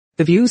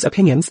The views,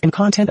 opinions, and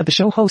content of the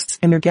show hosts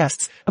and their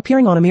guests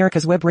appearing on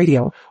America's Web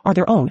Radio are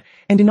their own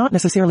and do not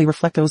necessarily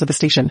reflect those of the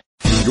station.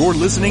 You're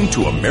listening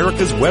to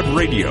America's Web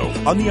Radio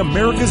on the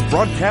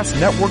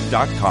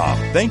AmericasBroadcastNetwork.com.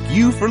 Thank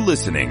you for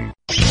listening.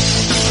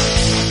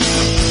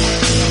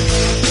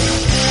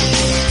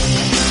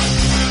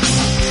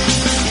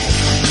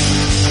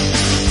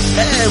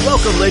 Hey,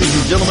 welcome, ladies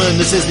and gentlemen.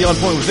 This is the On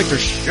Point with Victor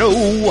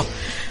show.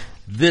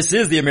 This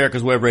is the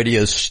America's Web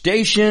Radio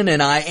station,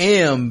 and I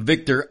am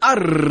Victor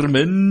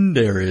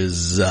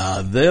Armendariz,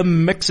 the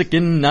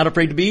Mexican, not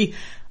afraid to be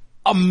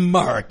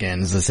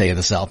American, as they say in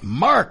the South.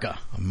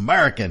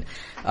 American.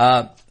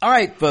 All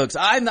right, folks,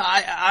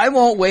 I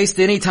won't waste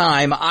any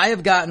time. I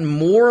have gotten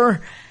more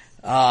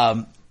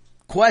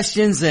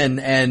questions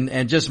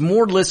and just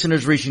more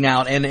listeners reaching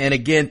out. And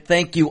again,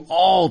 thank you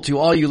all to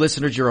all you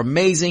listeners. You're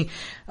amazing.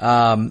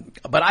 But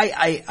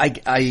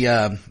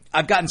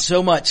I've gotten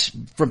so much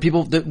from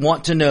people that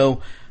want to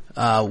know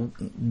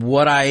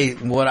what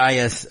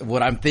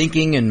I'm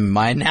thinking and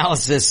my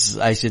analysis,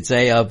 I should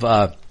say, of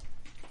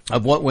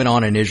what went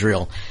on in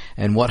Israel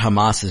and what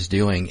Hamas is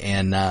doing.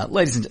 And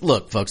ladies and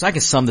look, folks, I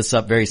can sum this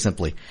up very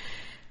simply.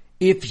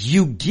 If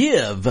you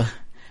give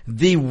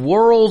the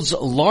world's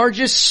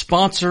largest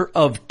sponsor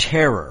of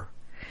terror,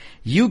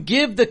 you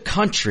give the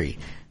country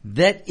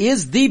that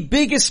is the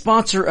biggest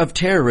sponsor of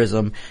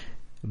terrorism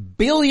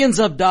billions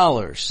of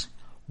dollars,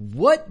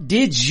 what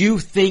did you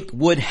think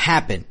would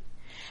happen?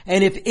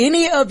 And if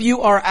any of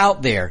you are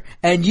out there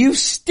and you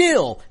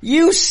still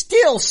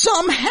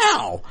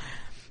somehow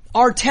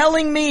are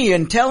telling me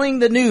and telling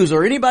the news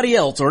or anybody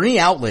else or any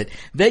outlet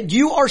that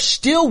you are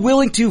still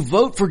willing to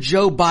vote for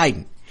Joe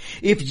Biden,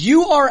 if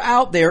you are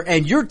out there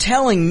and you're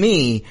telling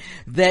me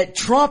that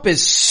Trump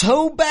is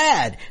so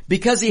bad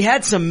because he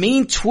had some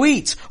mean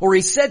tweets or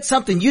he said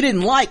something you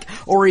didn't like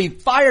or he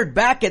fired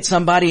back at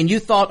somebody and you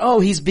thought, oh,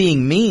 he's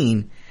being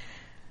mean,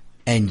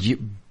 and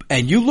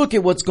you look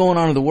at what's going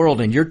on in the world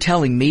and you're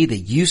telling me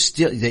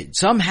that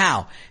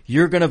somehow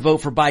you're going to vote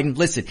for Biden.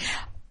 Listen,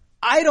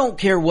 I don't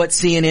care what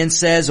CNN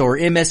says or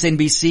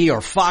MSNBC or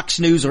Fox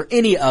News or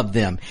any of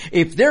them.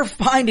 If they're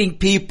finding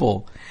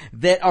people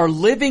that are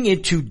living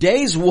in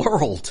today's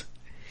world,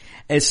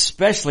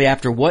 especially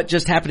after what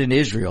just happened in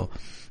Israel,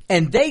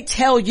 and they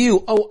tell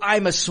you, oh,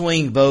 I'm a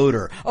swing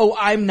voter. Oh,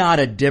 I'm not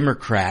a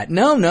Democrat.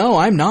 No,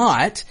 I'm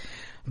not.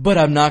 But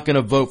I'm not going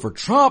to vote for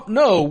Trump.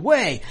 No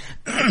way.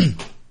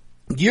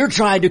 You're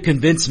trying to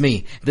convince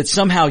me that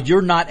somehow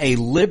you're not a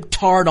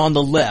libtard on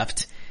the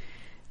left,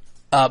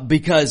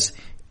 because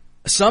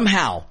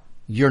somehow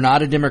you're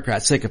not a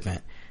Democrat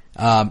sycophant.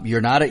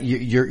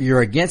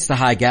 You're against the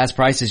high gas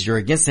prices. You're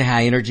against the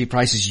high energy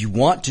prices. You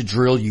want to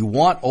drill. You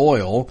want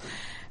oil.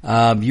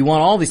 You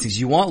want all these things.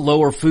 You want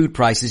lower food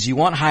prices. You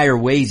want higher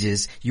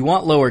wages. You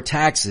want lower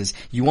taxes.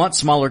 You want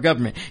smaller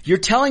government. You're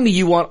telling me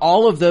you want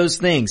all of those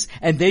things,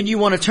 and then you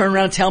want to turn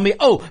around and tell me,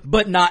 oh,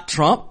 but not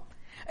Trump.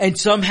 And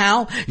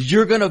somehow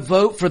you're going to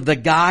vote for the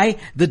guy,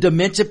 the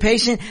dementia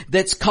patient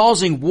that's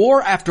causing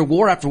war after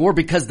war after war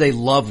because they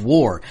love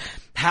war.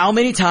 How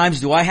many times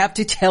do I have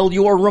to tell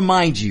you or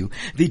remind you,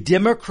 the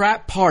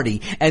Democrat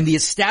Party and the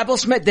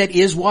establishment that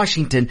is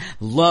Washington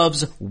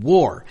loves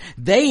war.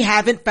 They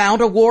haven't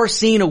found a war,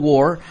 seen a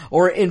war,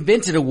 or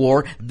invented a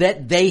war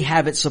that they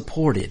haven't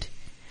supported.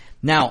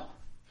 Now,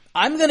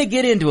 I'm going to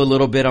get into a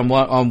little bit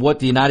on what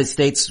the United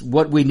States,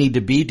 what we need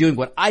to be doing,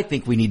 what I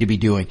think we need to be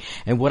doing,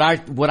 and what I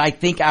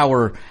think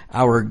our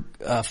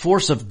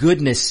force of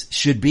goodness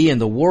should be in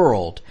the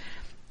world.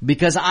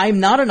 Because I'm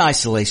not an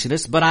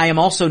isolationist, but I am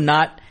also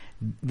not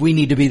we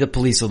need to be the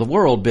police of the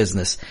world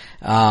business.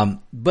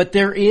 But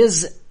there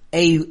is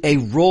a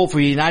role for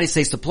the United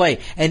States to play.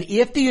 And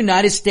if the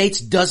United States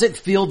doesn't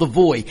fill the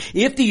void,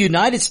 if the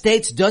United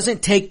States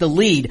doesn't take the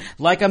lead,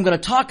 like I'm going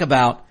to talk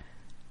about,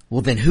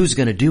 well, then who's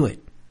going to do it?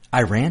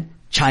 Iran?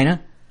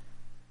 China?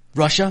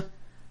 Russia?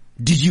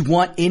 Do you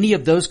want any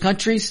of those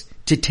countries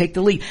to take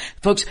the lead?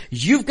 Folks,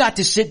 you've got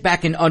to sit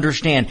back and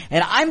understand,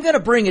 and I'm going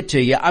to bring it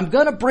to you. I'm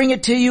going to bring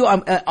it to you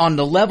on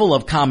the level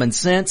of common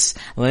sense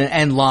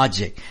and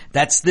logic.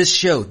 That's this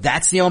show.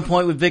 That's the On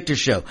Point with Victor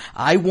show.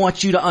 I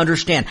want you to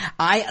understand.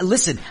 I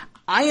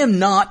am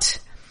not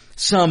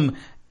some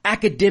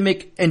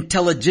academic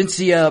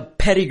intelligentsia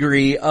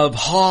pedigree of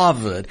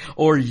Harvard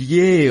or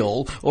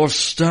Yale or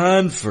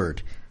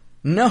Stanford.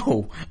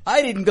 No,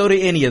 I didn't go to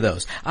any of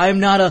those. I'm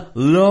not a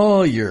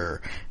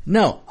lawyer.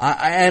 No,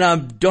 and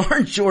I'm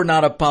darn sure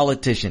not a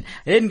politician.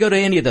 I didn't go to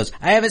any of those.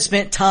 I haven't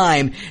spent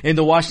time in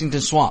the Washington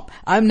swamp.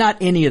 I'm not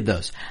any of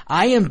those.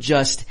 I am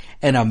just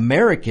an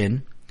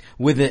American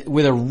with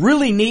a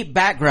really neat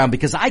background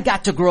because I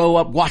got to grow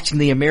up watching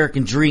the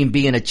American dream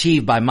being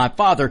achieved by my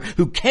father,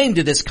 who came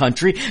to this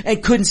country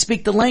and couldn't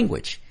speak the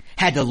language.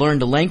 Had to learn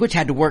the language,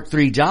 had to work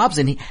 3 jobs,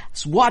 and he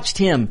watched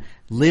him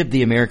live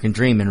the American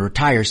dream and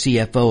retire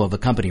CFO of a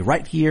company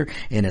right here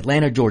in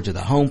Atlanta, Georgia,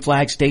 the home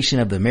flag station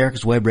of the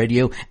America's Web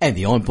Radio and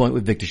the On Point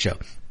with Victor show.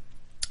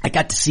 I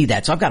got to see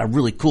that, so I've got a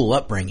really cool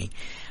upbringing.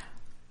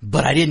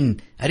 But I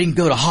didn't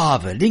go to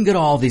Harvard. I didn't go to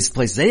all these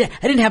places.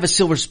 I didn't have a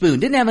silver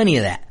spoon. Didn't have any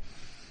of that.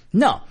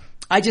 No.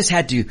 I just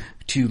had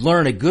to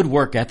learn a good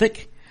work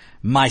ethic,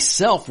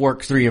 myself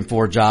work 3 and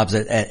 4 jobs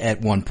at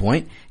one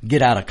point,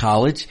 get out of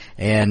college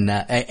and,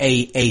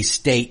 a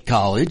state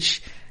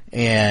college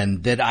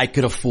and that I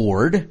could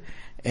afford.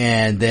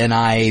 And then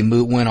I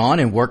went on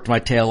and worked my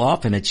tail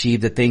off and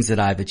achieved the things that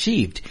I've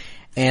achieved.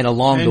 And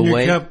along the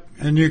way.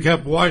 You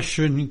kept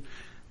washing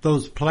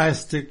those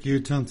plastic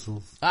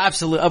utensils.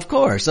 Absolutely. Of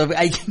course.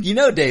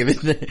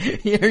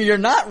 David, you're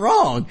not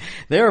wrong.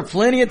 There are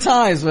plenty of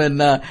times when,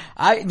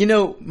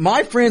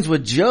 my friends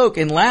would joke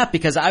and laugh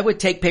because I would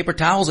take paper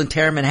towels and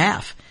tear them in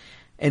half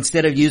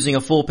instead of using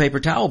a full paper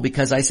towel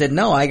because I said,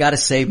 no, I gotta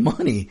save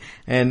money.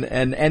 And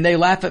they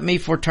laugh at me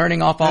for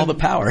turning off all the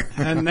power.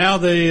 And now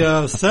they,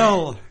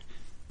 sell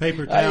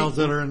paper towels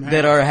that are in half.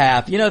 That are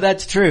half.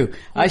 That's true.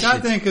 Which I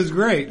think is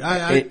great.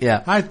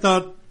 I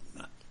thought,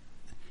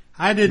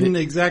 I didn't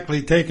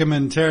exactly take them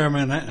and tear them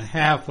in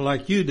half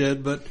like you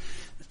did, but,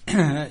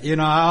 I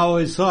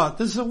always thought,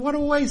 what a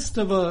waste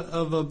of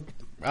a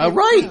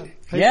right.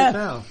 paper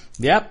towel.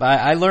 Yep.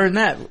 I learned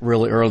that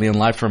really early in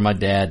life from my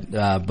dad.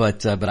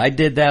 But I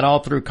did that all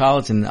through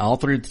college and all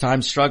through the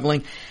time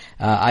struggling.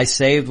 I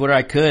saved what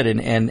I could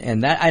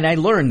and I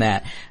learned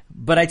that.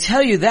 But I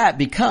tell you that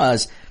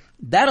because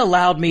that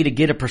allowed me to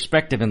get a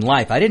perspective in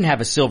life. I didn't have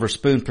a silver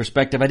spoon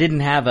perspective. I didn't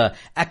have a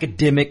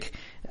academic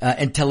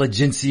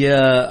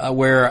intelligentsia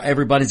where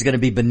everybody's going to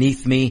be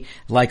beneath me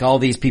like all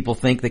these people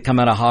think that come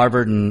out of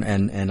Harvard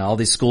and all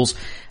these schools.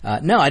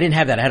 No, I didn't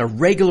have that. I had a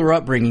regular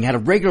upbringing, had a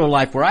regular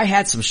life where I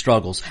had some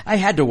struggles. I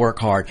had to work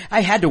hard.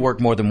 I had to work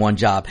more than one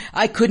job.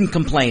 I couldn't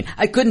complain.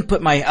 I couldn't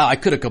put I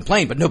could have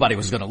complained, but nobody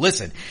was going to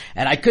listen.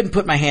 And I couldn't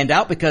put my hand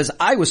out because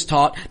I was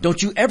taught,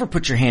 don't you ever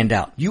put your hand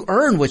out. You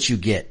earn what you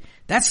get.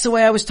 That's the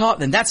way I was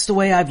taught, and that's the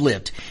way I've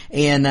lived.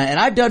 And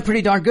I've done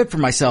pretty darn good for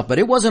myself, but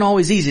it wasn't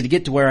always easy to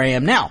get to where I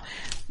am now.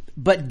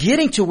 But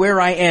getting to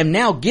where I am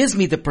now gives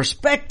me the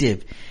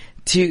perspective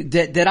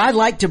that I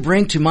like to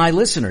bring to my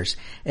listeners.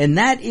 And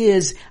that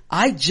is,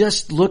 I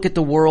just look at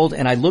the world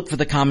and I look for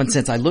the common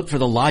sense. I look for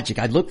the logic.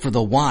 I look for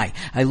the why.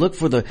 I look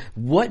for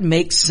what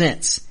makes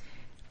sense.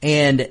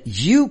 And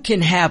you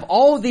can have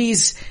all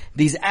these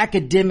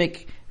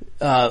academic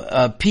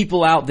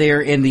people out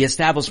there in the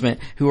establishment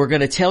who are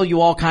going to tell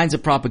you all kinds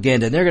of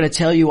propaganda, and they're going to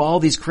tell you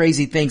all these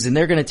crazy things, and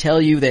they're going to tell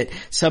you that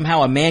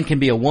somehow a man can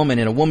be a woman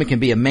and a woman can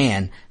be a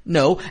man.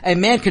 No, a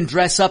man can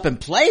dress up and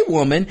play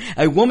woman,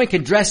 a woman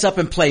can dress up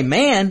and play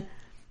man,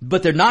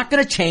 but they're not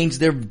going to change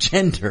their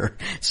gender.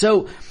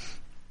 So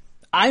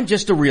I'm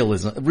just a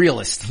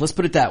realist. Let's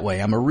put it that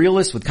way. I'm a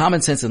realist with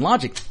common sense and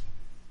logic.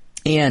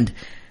 And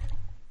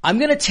I'm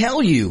going to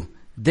tell you,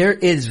 there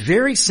is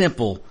very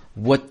simple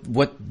what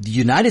the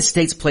United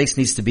States place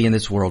needs to be in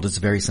this world. It's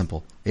very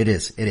simple. It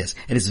is. And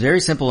it's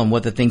very simple on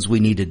what the things we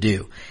need to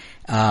do.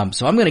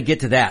 So I'm going to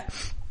get to that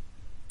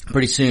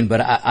pretty soon, but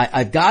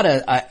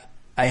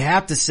I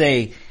have to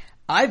say,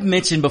 I've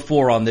mentioned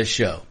before on this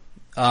show,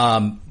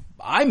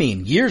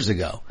 years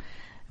ago,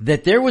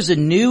 that there was a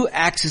new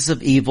axis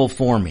of evil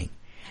forming.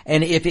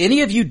 And if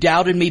any of you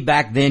doubted me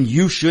back then,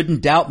 you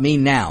shouldn't doubt me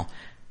now.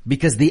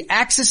 Because the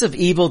axis of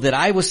evil that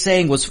I was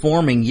saying was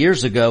forming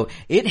years ago,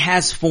 it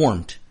has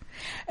formed.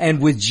 And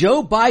with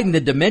Joe Biden,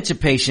 the dementia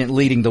patient,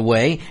 leading the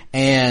way,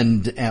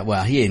 and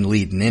he ain't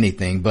leading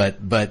anything, but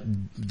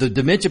the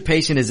dementia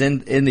patient is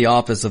in the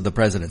office of the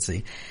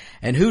presidency.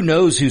 And who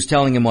knows who's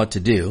telling him what to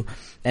do.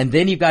 And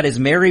then you've got his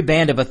merry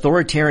band of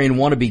authoritarian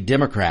wannabe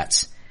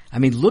Democrats. I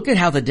mean, look at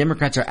how the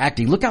Democrats are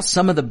acting. Look how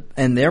some of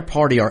and their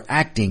party are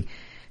acting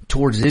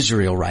towards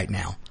Israel right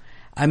now.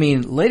 I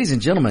mean, ladies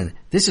and gentlemen,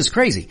 this is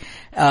crazy.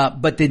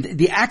 But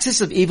the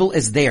axis of evil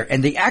is there,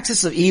 and the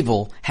axis of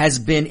evil has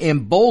been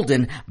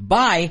emboldened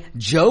by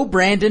Joe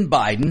Brandon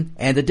Biden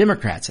and the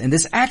Democrats. And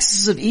this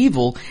axis of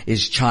evil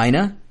is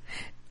China,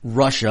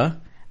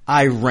 Russia,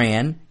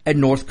 Iran,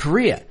 and North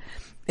Korea.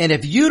 And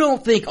if you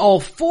don't think all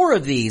 4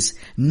 of these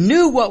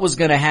knew what was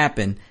going to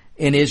happen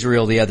in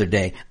Israel the other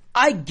day,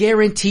 I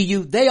guarantee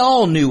you they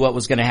all knew what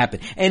was going to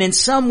happen. And in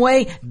some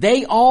way,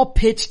 they all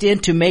pitched in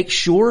to make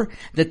sure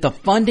that the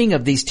funding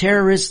of these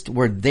terrorists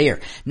were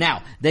there.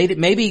 Now,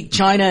 maybe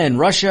China and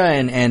Russia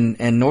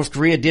and North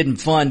Korea didn't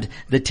fund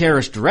the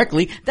terrorists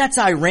directly. That's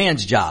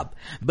Iran's job.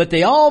 But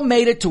they all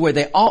made it to where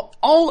they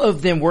all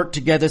of them worked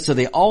together, so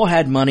they all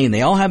had money and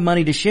they all have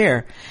money to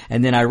share.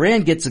 And then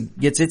Iran gets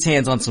its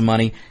hands on some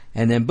money.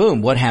 And then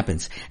boom, what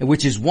happens?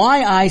 Which is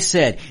why I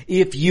said,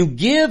 if you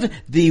give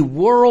the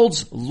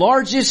world's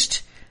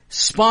largest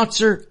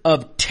sponsor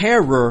of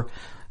terror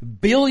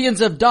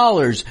billions of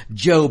dollars,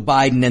 Joe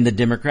Biden and the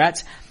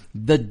Democrats,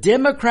 the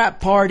Democrat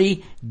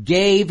Party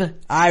gave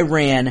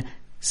Iran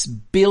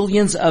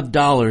billions of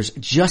dollars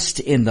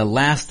just in the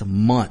last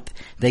month.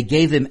 They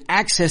gave them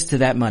access to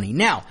that money.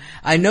 Now,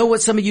 I know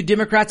what some of you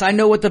Democrats, I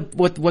know what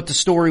the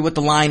story, what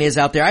the line is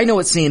out there. I know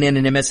what CNN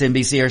and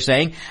MSNBC are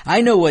saying.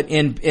 I know what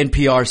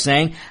NPR is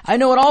saying. I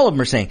know what all of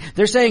them are saying.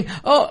 They're saying,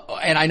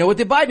 and I know what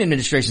the Biden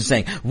administration is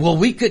saying. Well,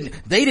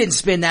 they didn't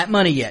spend that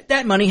money yet.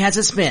 That money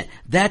hasn't spent.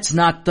 That's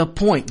not the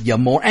point,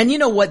 and you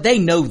know what? They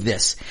know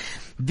this.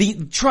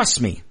 Trust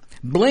me,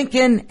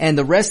 Blinken and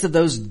the rest of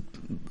those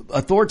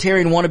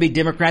authoritarian wannabe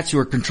Democrats who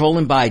are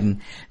controlling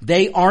Biden,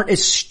 they aren't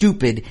as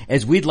stupid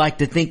as we'd like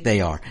to think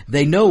they are.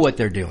 They know what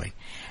they're doing.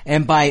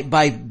 And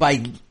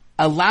by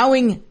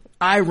allowing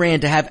Iran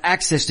to have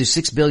access to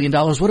 $6 billion,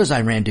 what does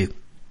Iran do?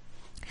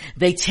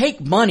 They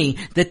take money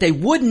that they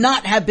would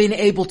not have been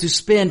able to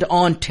spend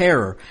on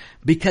terror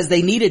because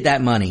they needed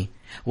that money.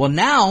 Well,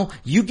 now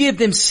you give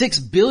them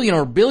 $6 billion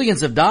or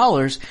billions of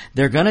dollars,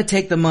 they're going to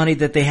take the money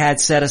that they had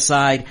set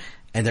aside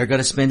and they're going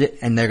to spend it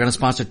and they're going to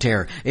sponsor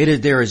terror.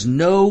 There is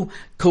no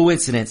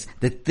coincidence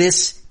that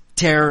this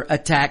terror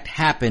attack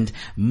happened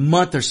a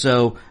month or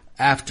so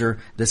after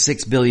the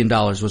 $6 billion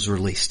was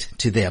released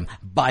to them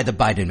by the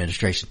Biden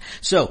administration.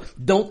 So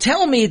don't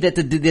tell me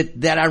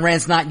that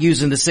Iran's not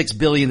using the $6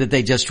 billion that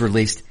they just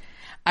released.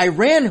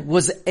 Iran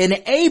was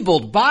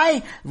enabled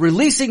by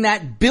releasing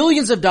that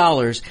billions of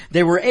dollars.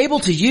 They were able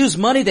to use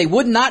money they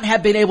would not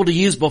have been able to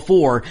use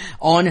before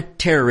on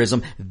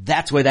terrorism.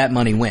 That's where that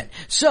money went.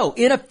 So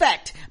in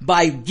effect,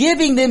 by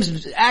giving them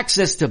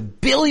access to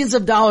billions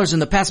of dollars in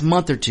the past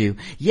month or two,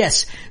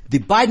 yes, the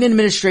Biden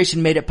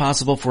administration made it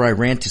possible for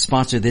Iran to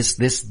sponsor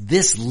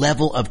this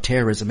level of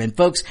terrorism. And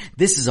folks,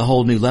 this is a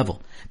whole new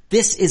level.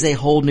 This is a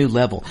whole new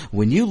level.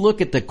 When you look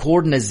at the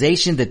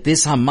coordination that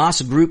this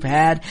Hamas group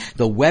had,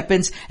 the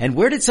weapons, and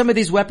where did some of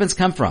these weapons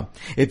come from?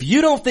 If you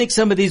don't think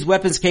some of these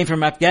weapons came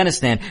from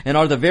Afghanistan and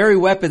are the very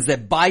weapons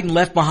that Biden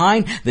left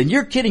behind, then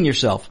you're kidding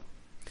yourself.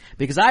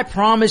 Because I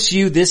promise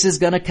you this is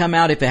going to come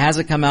out, if it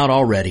hasn't come out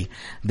already,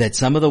 that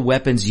some of the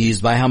weapons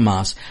used by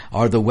Hamas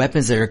are the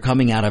weapons that are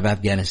coming out of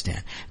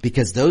Afghanistan.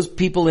 Because those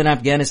people in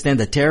Afghanistan,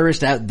 the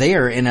terrorists out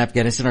there in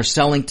Afghanistan, are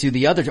selling to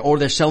the other, or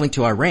they're selling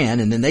to Iran,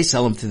 and then they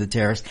sell them to the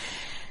terrorists.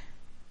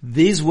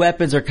 These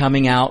weapons are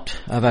coming out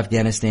of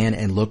Afghanistan,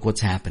 and look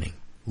what's happening.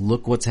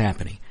 Look what's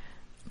happening.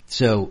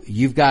 So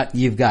you've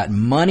got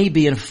money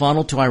being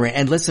funneled to Iran.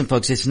 And listen,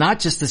 folks, it's not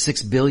just the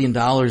 $6 billion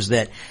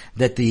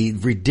that the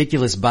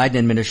ridiculous Biden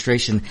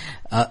administration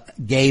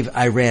gave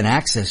Iran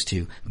access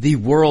to, the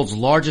world's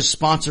largest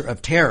sponsor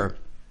of terror.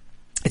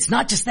 It's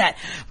not just that.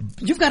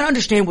 You've got to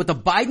understand what the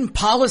Biden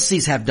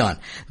policies have done.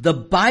 The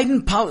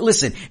Biden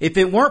listen, if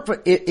it weren't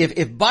for,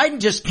 if Biden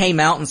just came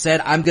out and said,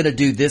 I'm going to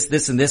do this,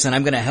 this, and this, and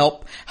I'm going to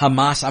help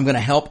Hamas, I'm going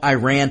to help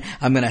Iran,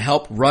 I'm going to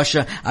help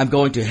Russia, I'm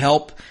going to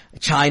help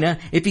China.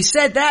 If he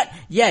said that,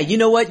 yeah, you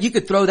know what? You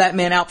could throw that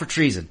man out for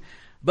treason.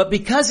 But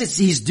because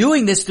he's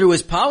doing this through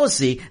his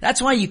policy,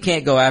 that's why you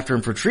can't go after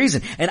him for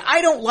treason. And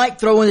I don't like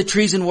throwing the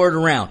treason word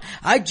around.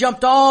 I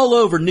jumped all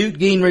over Newt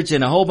Gingrich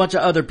and a whole bunch of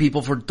other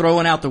people for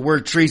throwing out the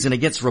word treason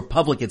against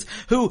Republicans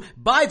who,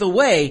 by the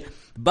way,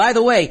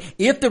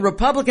 if the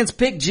Republicans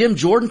pick Jim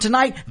Jordan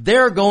tonight,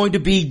 they're going to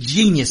be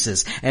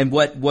geniuses. And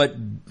what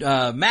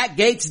Matt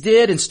Gaetz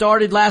did and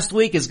started last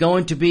week is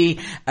going to be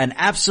an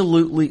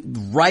absolutely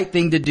right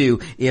thing to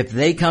do if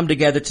they come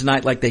together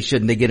tonight like they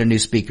should and they get a new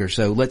speaker.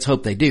 So let's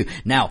hope they do.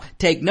 Now,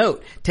 take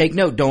note.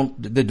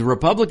 The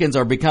Republicans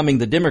are becoming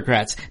the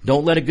Democrats.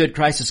 Don't let a good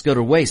crisis go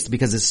to waste,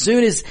 because as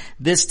soon as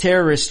this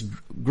terrorist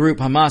group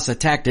Hamas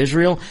attacked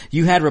Israel,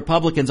 you had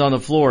Republicans on the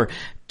floor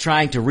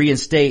trying to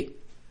reinstate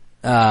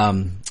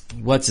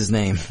what's his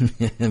name?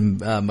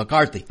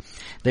 McCarthy.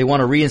 They want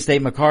to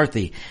reinstate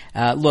McCarthy.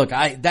 Look,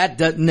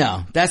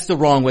 that's the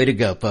wrong way to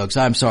go, folks.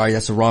 I'm sorry,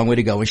 that's the wrong way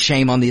to go. And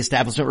shame on the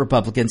establishment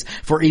Republicans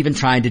for even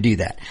trying to do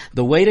that.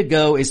 The way to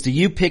go is to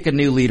you pick a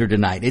new leader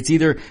tonight. It's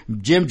either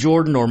Jim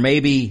Jordan or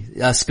maybe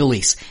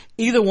Scalise.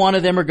 Either one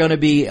of them are going to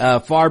be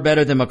far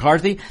better than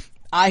McCarthy.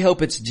 I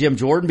hope it's Jim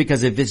Jordan,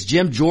 because if it's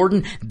Jim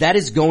Jordan, that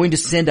is going to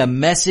send a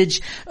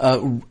message,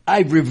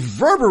 a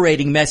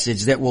reverberating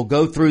message that will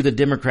go through the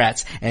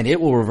Democrats, and it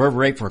will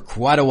reverberate for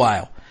quite a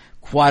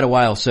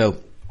while. So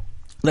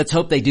let's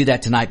hope they do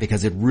that tonight,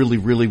 because it really,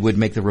 really would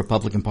make the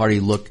Republican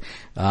Party look,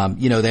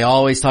 they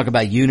always talk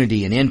about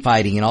unity and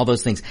infighting and all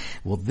those things.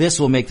 Well, this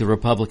will make the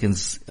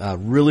Republicans,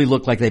 really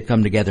look like they've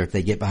come together if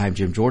they get behind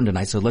Jim Jordan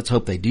tonight. So let's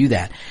hope they do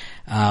that,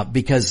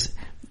 because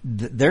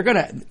we're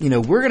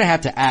gonna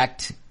have to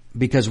act,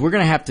 because we're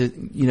going to have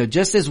to,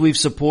 just as we've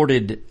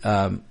supported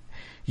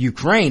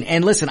Ukraine.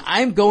 And listen,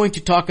 I'm going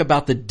to talk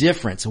about the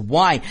difference.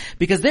 Why?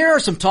 Because there are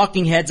some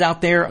talking heads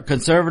out there,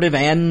 conservative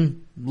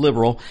and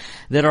liberal,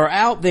 that are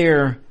out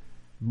there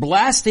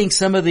blasting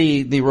some of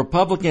the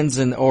Republicans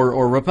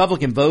or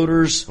Republican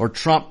voters or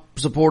Trump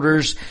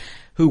supporters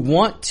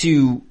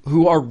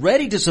who are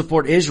ready to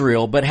support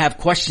Israel but have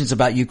questions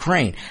about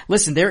Ukraine.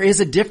 Listen, there is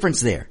a difference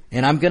there.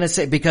 And I'm going to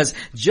say, because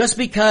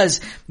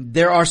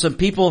there are some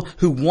people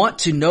who want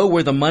to know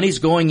where the money's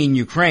going in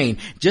Ukraine,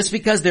 just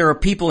because there are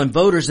people and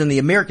voters and the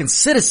American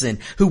citizen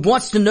who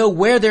wants to know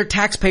where their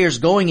taxpayers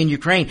going in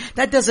Ukraine,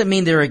 that doesn't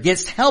mean they're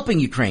against helping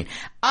Ukraine.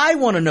 I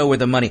want to know where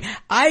the money.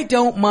 I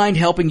don't mind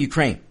helping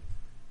Ukraine.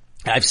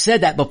 I've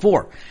said that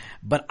before.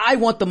 But I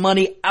want the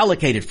money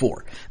allocated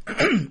for.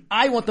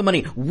 I want the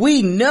money.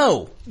 We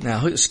know.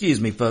 Now,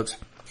 excuse me, folks.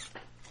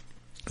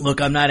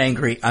 Look, I'm not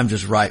angry. I'm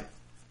just right.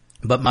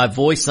 But my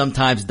voice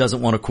sometimes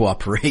doesn't want to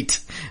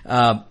cooperate.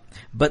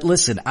 But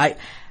listen,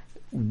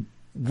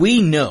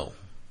 we know.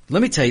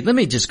 Let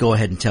me just go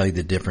ahead and tell you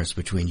the difference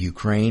between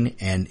Ukraine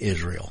and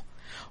Israel.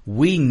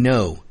 we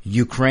know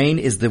Ukraine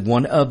is the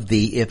one of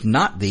the, if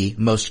not the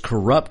most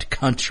corrupt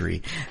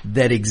country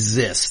that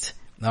exists.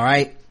 All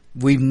right.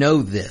 We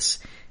know this.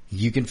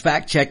 You can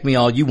fact check me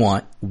all you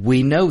want.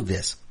 We know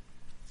this.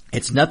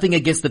 It's nothing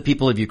against the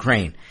people of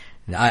Ukraine.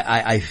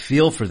 I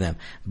feel for them,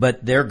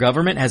 but their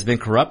government has been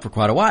corrupt for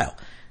quite a while.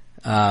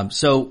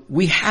 So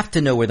we have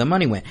to know where the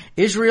money went.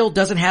 Israel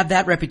doesn't have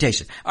that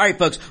reputation. All right,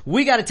 folks,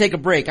 we got to take a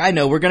break. I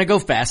know we're going to go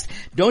fast.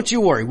 Don't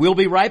you worry. We'll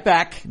be right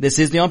back. This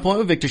is the On Point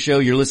with Victor show.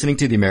 You're listening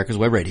to the America's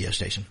Web Radio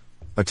station.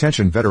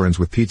 Attention veterans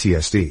with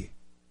PTSD.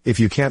 If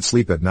you can't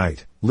sleep at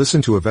night,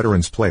 listen to A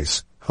Veteran's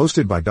Place,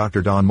 hosted by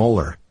Dr. Don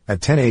Moeller,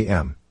 at 10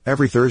 a.m.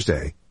 every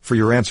Thursday, for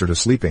your answer to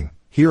sleeping,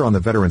 here on the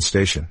Veterans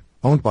Station,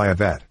 owned by a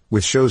vet,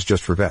 with shows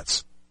just for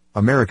vets.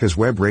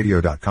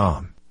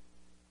 AmericasWebRadio.com.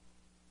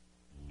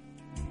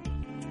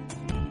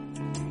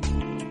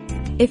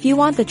 If you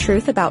want the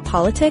truth about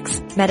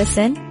politics,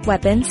 medicine,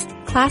 weapons,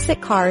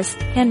 classic cars,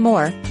 and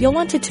more, you'll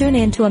want to tune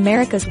in to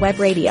America's Web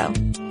Radio.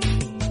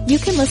 You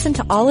can listen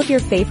to all of your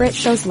favorite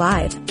shows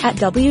live at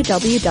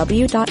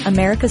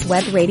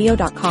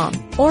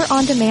www.americaswebradio.com or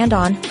on demand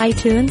on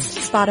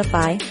iTunes,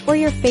 Spotify, or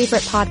your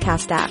favorite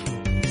podcast app.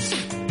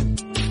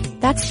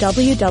 That's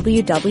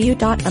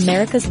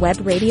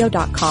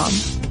www.americaswebradio.com.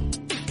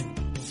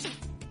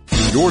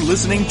 You're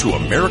listening to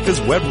America's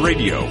Web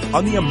Radio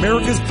on the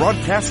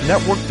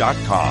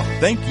AmericasBroadcastNetwork.com.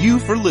 Thank you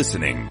for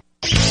listening.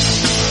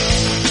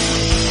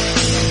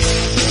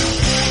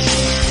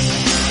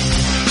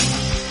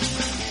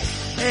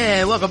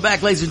 Hey, welcome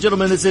back, ladies and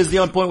gentlemen. This is the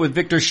On Point with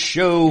Victor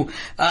show.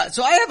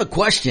 So I have a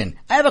question.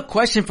 I have a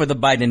question for the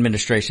Biden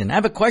administration. I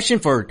have a question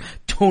for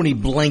Tony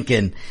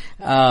Blinken.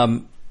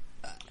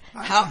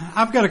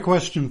 I've got a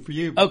question for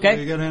you before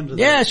you get into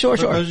that. Yeah, sure.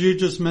 Because you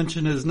just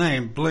mentioned his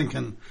name,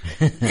 Blinken.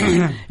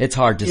 It's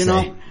hard to say.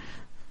 Know,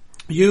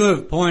 you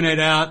have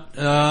pointed out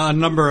a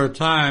number of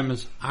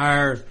times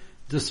our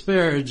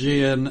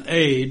disparity in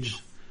age,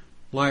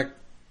 like,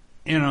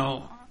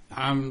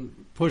 I'm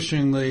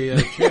pushing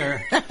the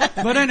chair.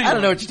 But anyway. I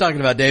don't know what you're talking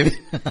about, David.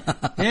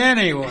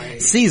 Anyway.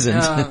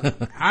 Seasoned.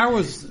 I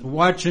was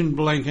watching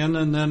Blinken,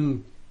 and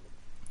then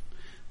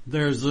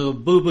there's a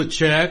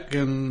Bubacek,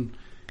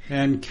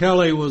 and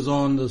Kelly was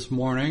on this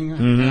morning.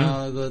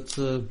 Mm-hmm. That's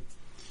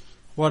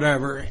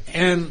whatever.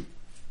 And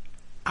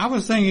I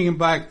was thinking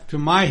back to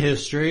my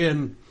history,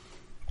 and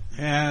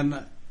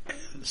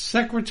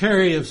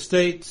Secretary of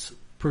States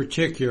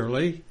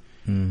particularly,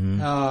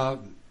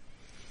 mm-hmm.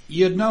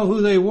 You'd know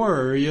who they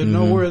were. You'd mm-hmm.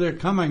 know where they're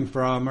coming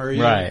from, or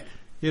you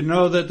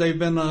know that they've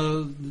been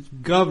a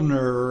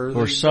governor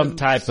or some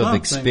type of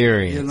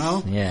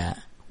experience. Yeah.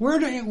 Where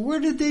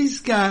did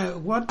these guys,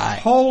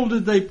 hole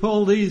did they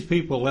pull these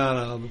people out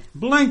of?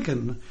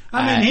 Blinken.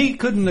 I mean, he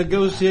couldn't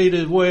negotiate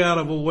his way out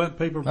of a wet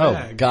paper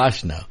bag. Oh,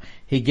 gosh, no.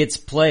 He gets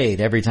played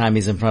every time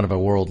he's in front of a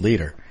world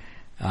leader.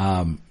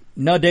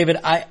 No, David,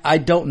 I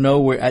don't know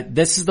where,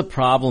 this is the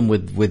problem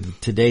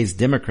with today's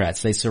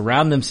Democrats. They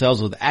surround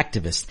themselves with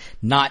activists,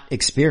 not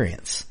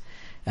experience.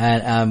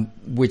 And,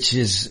 which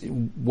is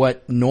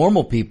what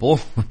normal people,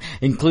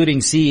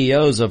 including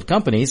CEOs of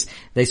companies,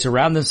 they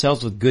surround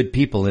themselves with good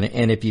people.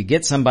 And if you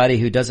get somebody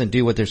who doesn't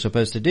do what they're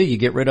supposed to do, you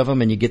get rid of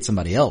them and you get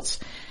somebody else.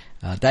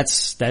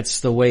 That's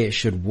the way it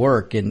should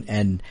work.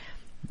 And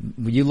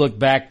when you look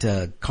back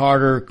to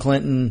Carter,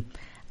 Clinton,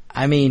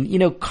 I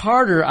mean,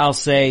 Carter, I'll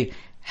say,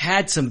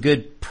 had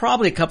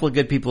probably a couple of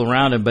good people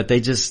around him, but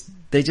they just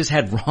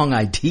had wrong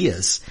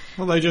ideas.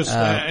 Well, they just,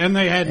 and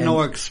they had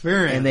no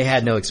experience. And they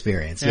had no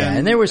experience, yeah.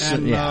 And there was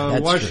some,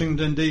 that's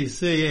Washington,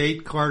 D.C.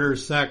 ate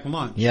Carter's sack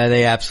lunch. Yeah,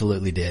 they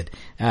absolutely did.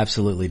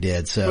 Absolutely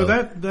did. So.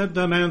 But that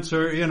doesn't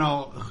answer,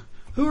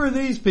 who are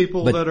these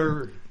people that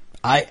are.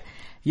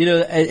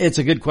 It's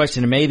a good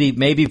question. And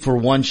maybe for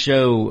one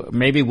show,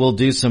 maybe we'll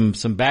do some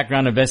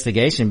background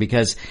investigation,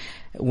 because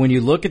when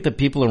you look at the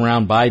people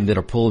around Biden that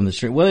are pulling the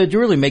string, well, it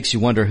really makes you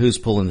wonder who's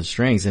pulling the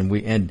strings.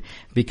 And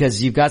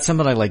because you've got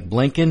somebody like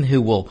Blinken who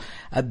will,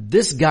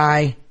 this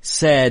guy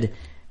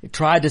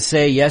tried to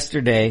say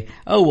yesterday,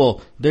 oh,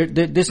 well,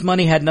 this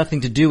money had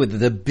nothing to do with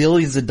the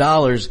billions of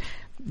dollars.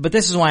 But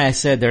this is why I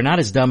said they're not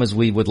as dumb as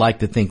we would like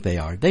to think they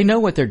are. They know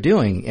what they're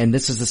doing. And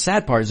this is the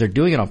sad part, is they're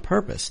doing it on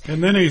purpose.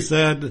 And then he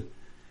said,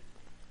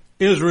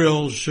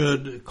 Israel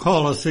should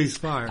call a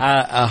ceasefire.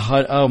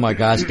 Oh my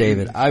gosh,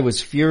 David. I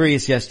was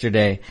furious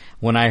yesterday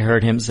when I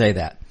heard him say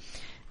that.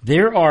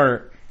 There's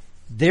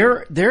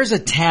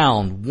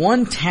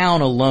one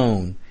town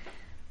alone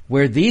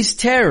where these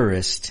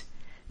terrorists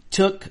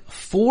took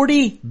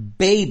 40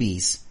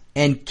 babies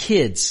and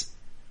kids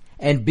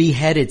and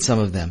beheaded some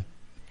of them.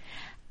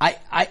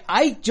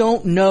 I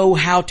don't know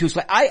how to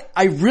explain.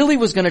 I really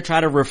was going to try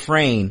to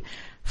refrain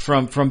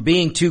from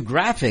being too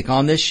graphic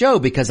on this show,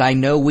 because I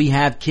know we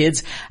have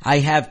kids. I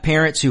have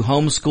parents who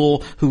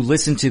homeschool who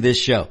listen to this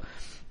show,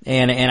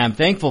 and I'm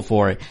thankful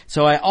for it.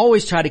 So I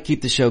always try to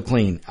keep the show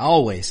clean,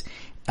 always.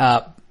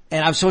 So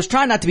I was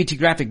trying not to be too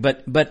graphic,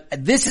 but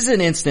this is an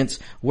instance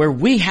where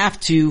we have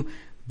to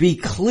be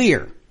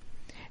clear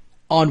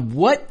on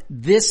what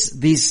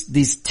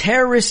these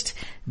terrorists,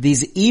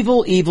 these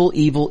evil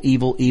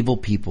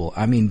people.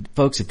 I mean,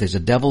 folks, if there's a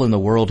devil in the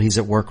world, he's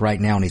at work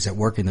right now, and he's at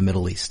work in the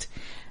Middle East.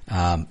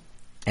 And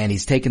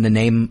he's taken the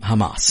name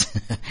Hamas.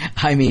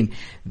 I mean,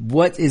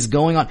 what is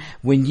going on?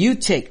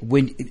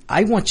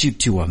 I want you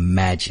to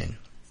imagine,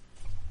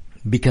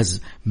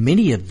 because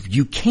many of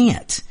you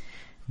can't,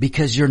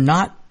 because you're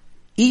not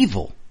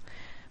evil.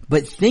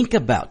 But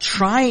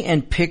try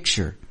and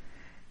picture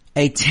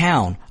a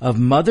town of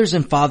mothers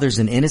and fathers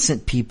and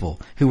innocent people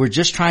who were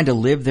just trying to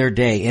live their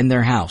day in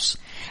their house.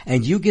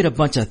 And you get a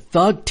bunch of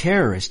thug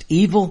terrorists,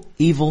 evil,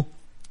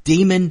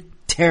 demon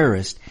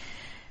terrorists,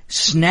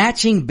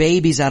 snatching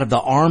babies out of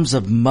the arms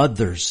of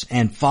mothers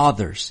and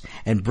fathers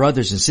and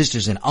brothers and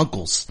sisters and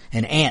uncles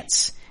and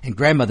aunts and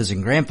grandmothers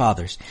and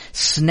grandfathers,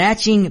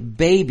 snatching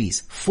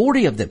babies,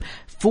 40 of them,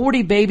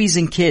 40 babies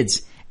and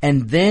kids,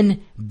 and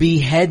then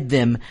behead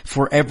them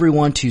for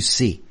everyone to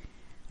see.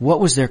 What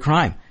was their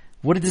crime?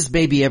 What did this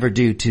baby ever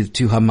do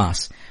to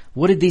Hamas?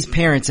 What did these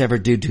parents ever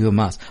do to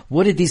Hamas?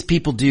 What did these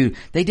people do?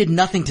 They did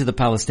nothing to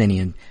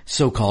the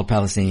so-called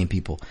Palestinian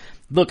people.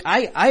 Look,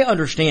 I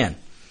understand.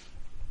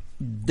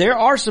 There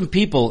are some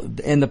people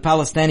in the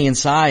Palestinian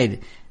side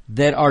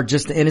that are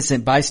just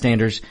innocent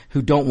bystanders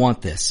who don't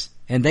want this.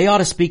 And they ought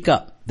to speak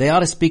up.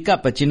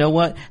 But you know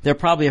what? They're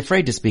probably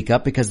afraid to speak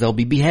up because they'll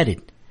be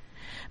beheaded.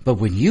 But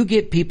when you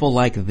get people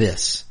like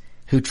this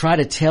who try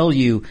to tell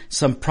you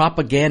some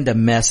propaganda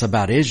mess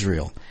about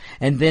Israel,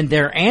 and then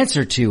their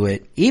answer to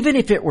it, even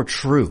if it were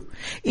true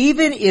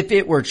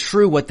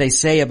what they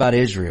say about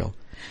Israel,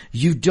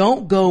 you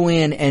don't go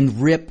in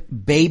and rip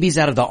babies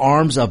out of the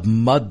arms of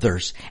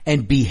mothers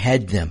and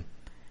behead them.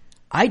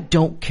 I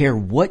don't care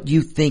what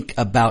you think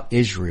about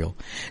Israel.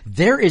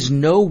 There is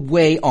no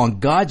way on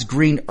God's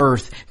green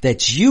earth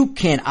that you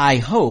can, I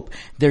hope,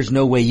 there's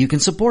no way you can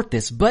support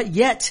this. But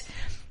yet,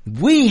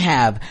 we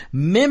have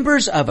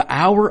members of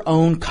our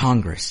own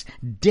Congress,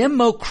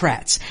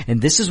 Democrats,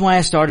 and this is why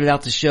I started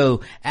out the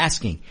show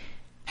asking,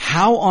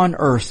 how on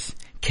earth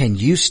can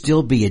you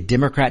still be a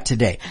Democrat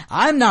today?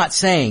 I'm not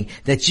saying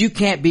that you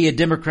can't be a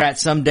Democrat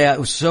somewhere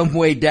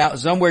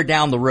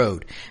down the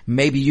road.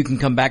 Maybe you can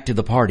come back to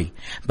the party.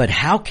 But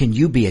how can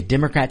you be a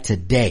Democrat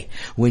today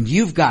when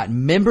you've got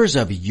members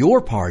of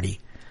your party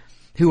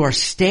who are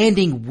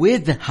standing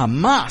with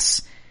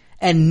Hamas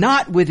and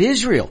not with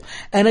Israel?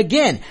 And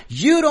again,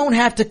 you don't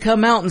have to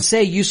come out and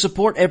say you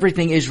support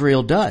everything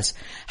Israel does.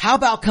 How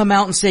about come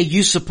out and say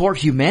you support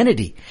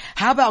humanity?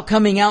 How about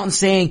coming out and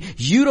saying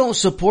you don't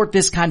support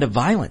this kind of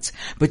violence?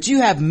 But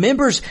you have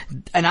members,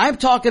 and I'm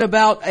talking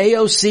about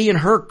AOC and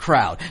her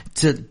crowd,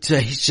 to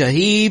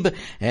Shahib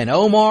and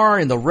Omar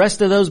and the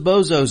rest of those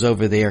bozos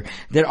over there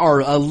that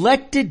are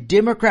elected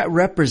Democrat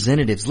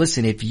representatives.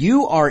 Listen, if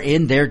you are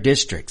in their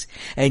districts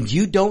and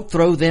you don't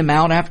throw them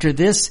out after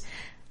this,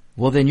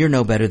 well, then you're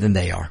no better than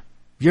they are.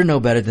 You're no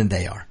better than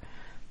they are.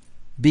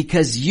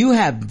 Because you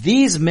have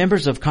these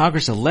members of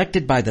Congress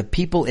elected by the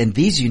people in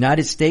these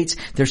United States.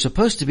 They're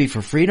supposed to be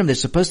for freedom. They're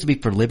supposed to be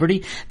for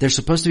liberty. They're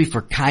supposed to be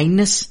for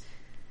kindness.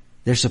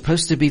 They're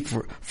supposed to be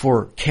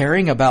for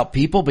caring about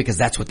people, because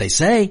that's what they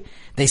say.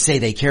 They say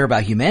they care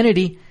about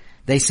humanity.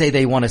 They say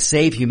they want to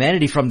save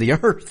humanity from the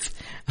earth.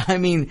 I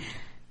mean,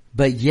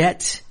 but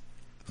yet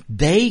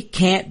they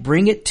can't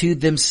bring it to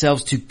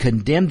themselves to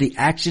condemn the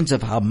actions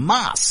of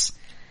Hamas.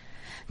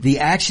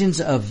 The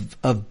actions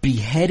of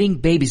beheading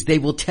babies. They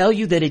will tell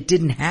you that it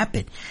didn't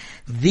happen.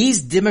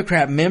 These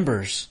Democrat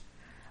members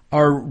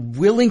are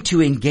willing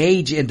to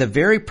engage in the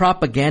very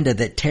propaganda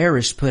that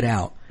terrorists put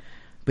out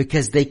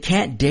because they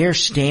can't dare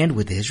stand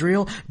with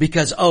Israel,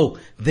 because,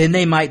 then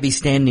they might be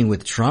standing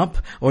with Trump,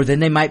 or then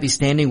they might be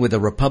standing with a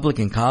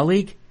Republican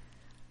colleague.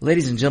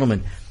 Ladies and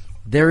gentlemen,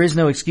 there is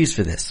no excuse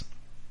for this.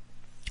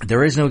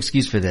 There is no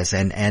excuse for this.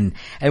 And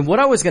what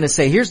I was going to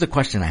say, here's the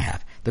question I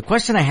have. The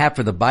question I have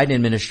for the Biden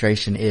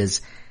administration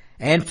is,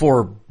 and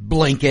for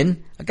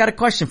Blinken, I got a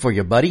question for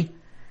you, buddy.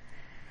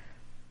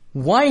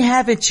 Why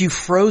haven't you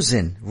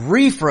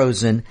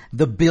refrozen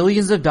the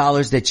billions of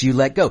dollars that you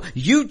let go?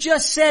 You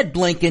just said,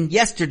 Blinken,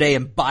 yesterday,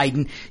 and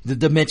Biden, the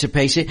dementia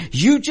patient,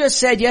 you just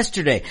said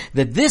yesterday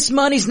that this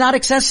money's not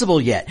accessible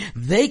yet.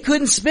 They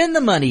couldn't spend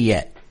the money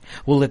yet.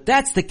 Well, if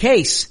that's the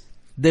case,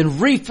 then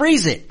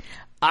refreeze it.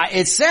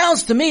 It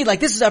sounds to me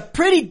like this is a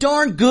pretty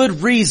darn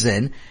good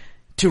reason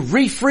to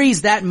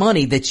refreeze that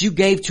money that you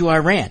gave to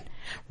Iran.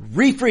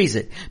 Refreeze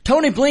it.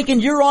 Tony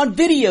Blinken, you're on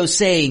video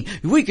saying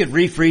we could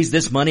refreeze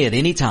this money at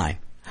any time.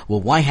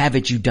 Well, why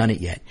haven't you done it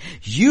yet?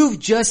 You've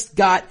just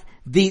got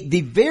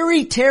the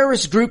very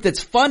terrorist group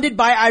that's funded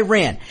by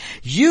Iran.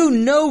 You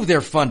know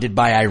they're funded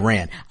by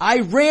Iran.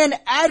 Iran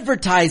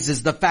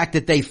advertises the fact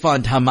that they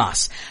fund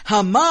Hamas.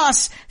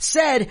 Hamas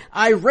said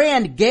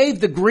Iran gave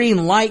the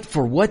green light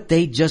for what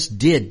they just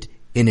did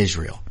in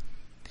Israel.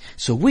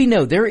 So we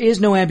know there is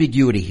no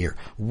ambiguity here.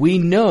 We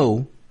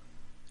know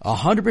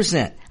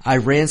 100%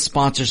 Iran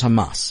sponsors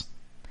Hamas.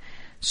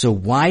 So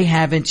why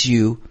haven't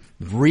you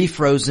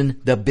refrozen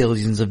the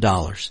billions of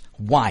dollars?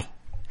 Why?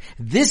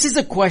 This is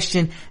a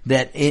question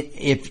that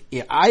if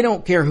I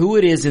don't care who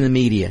it is in the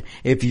media,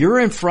 if you're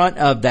in front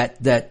of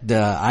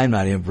I'm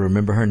not even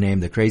remember her name,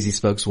 the crazy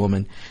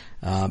spokeswoman,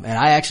 and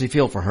I actually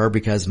feel for her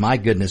because my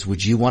goodness,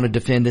 would you want to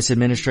defend this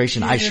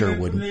administration? I sure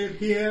wouldn't.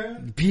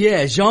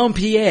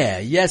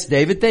 Jean-Pierre. Yes,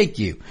 David, thank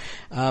you.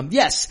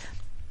 Yes.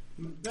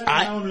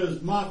 Known as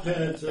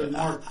mopheads or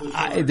Mark the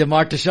Shark. The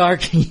Mark the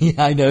Shark?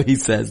 I know he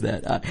says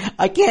that.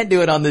 I can't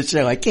do it on this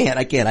show. I can't.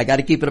 I got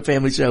to keep it a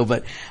family show.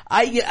 But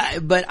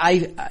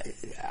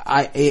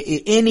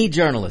any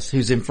journalist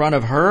who's in front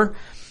of her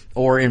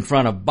or in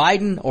front of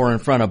Biden or in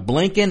front of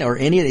Blinken or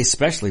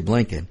especially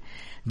Blinken,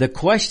 the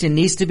question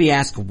needs to be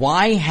asked,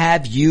 why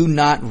have you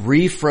not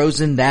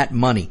refrozen that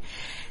money?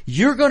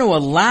 You're going to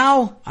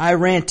allow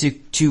Iran to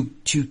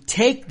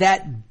take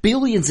that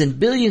billions and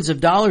billions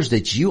of dollars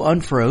that you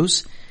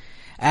unfroze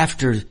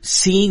after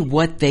seeing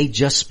what they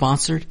just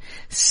sponsored,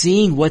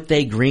 seeing what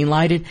they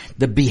greenlighted,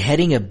 the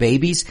beheading of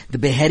babies, the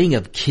beheading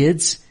of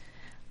kids.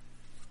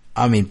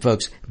 I mean,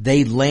 folks,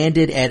 they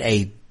landed at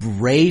a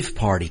rave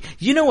party.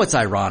 You know what's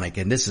ironic?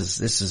 And I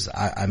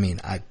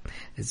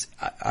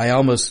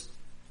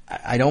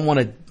don't want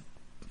to,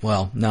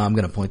 well, no, I'm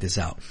going to point this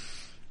out.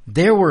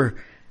 There were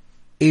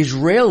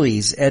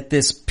Israelis at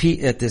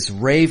this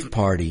rave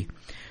party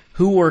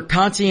who were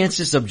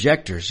conscientious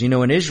objectors. You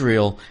know, in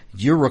Israel,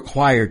 you're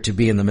required to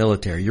be in the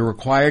military. You're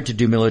required to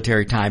do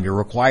military time. You're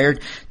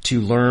required to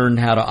learn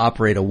how to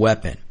operate a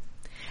weapon.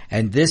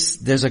 And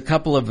there's a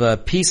couple of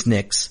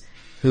peaceniks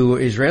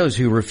Israelis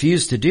who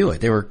refused to do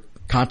it. They were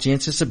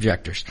conscientious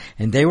objectors,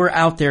 and they were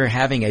out there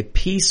having a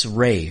peace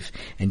rave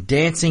and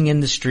dancing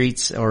in the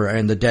streets or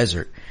in the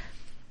desert.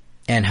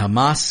 And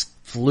Hamas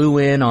flew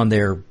in on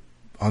their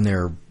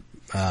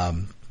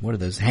what are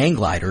those, hang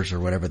gliders or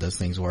whatever those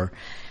things were,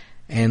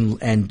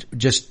 and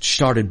just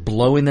started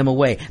blowing them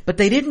away. But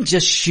they didn't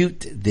just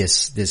shoot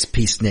this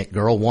peacenik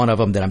girl, one of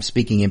them that I'm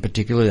speaking in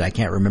particular that I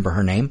can't remember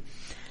her name.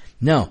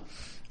 No.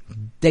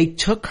 They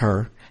took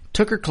her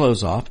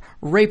clothes off,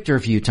 raped her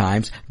a few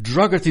times,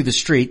 drug her through the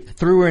street,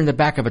 threw her in the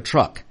back of a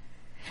truck.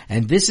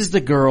 And this is the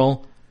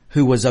girl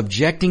who was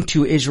objecting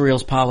to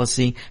Israel's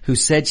policy, who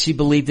said she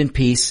believed in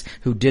peace,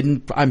 who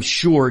I'm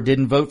sure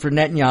didn't vote for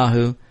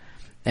Netanyahu,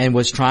 and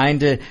was trying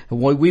to,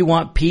 we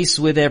want peace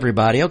with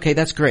everybody. Okay,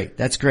 that's great.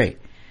 That's great.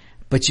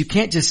 But you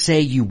can't just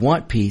say you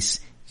want peace.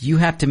 You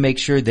have to make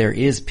sure there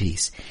is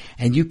peace.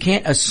 And you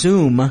can't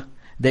assume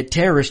that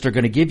terrorists are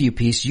going to give you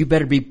peace. You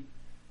better be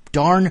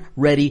darn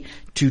ready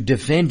to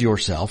defend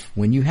yourself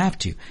when you have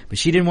to. But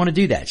she didn't want to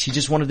do that. She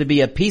just wanted to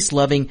be a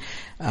peace-loving,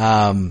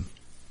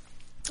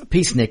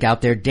 peacenik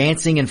out there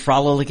dancing and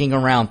frolicking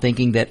around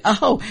thinking that,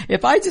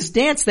 if I just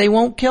dance, they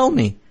won't kill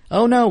me.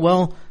 Oh no,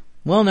 well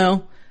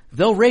no.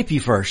 They'll rape you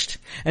first,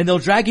 and they'll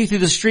drag you through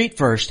the street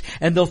first,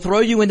 and they'll throw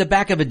you in the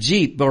back of a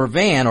Jeep or a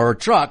van or a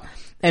truck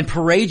and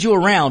parade you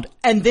around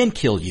and then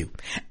kill you.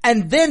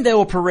 And then they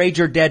will parade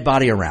your dead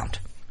body around.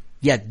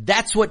 Yeah,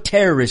 that's what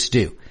terrorists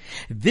do.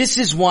 This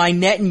is why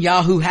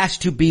Netanyahu has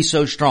to be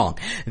so strong.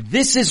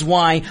 This is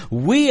why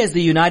we as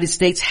the United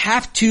States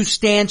have to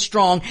stand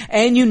strong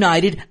and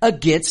united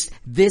against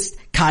this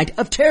kind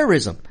of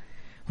terrorism.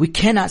 We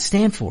cannot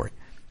stand for it.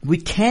 We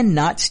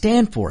cannot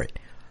stand for it.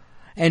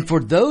 And for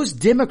those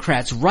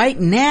Democrats right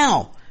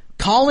now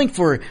calling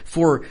for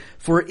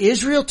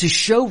Israel to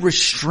show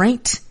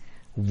restraint,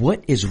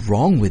 what is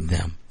wrong with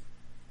them?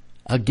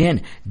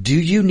 Again, do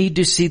you need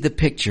to see the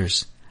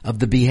pictures of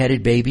the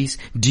beheaded babies?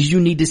 Do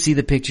you need to see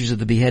the pictures of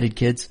the beheaded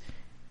kids?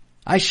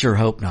 I sure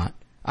hope not.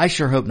 I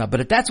sure hope not.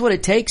 But if that's what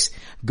it takes,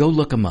 go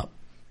look them up.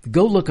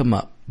 Go look them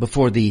up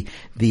before the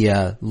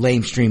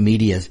lamestream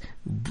media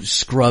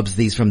scrubs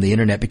these from the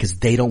internet because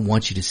they don't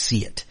want you to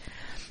see it.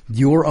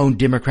 Your own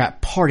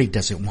Democrat Party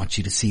doesn't want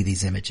you to see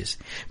these images.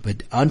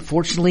 But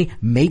unfortunately,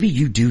 maybe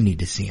you do need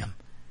to see them.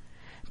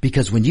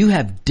 Because when you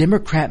have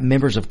Democrat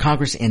members of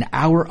Congress in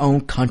our own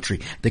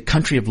country, the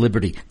country of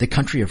liberty, the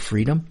country of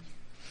freedom,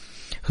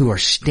 who are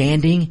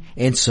standing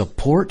in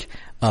support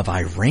of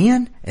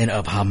Iran and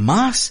of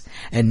Hamas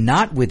and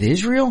not with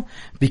Israel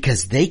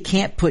because they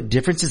can't put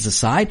differences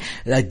aside.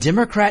 A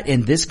Democrat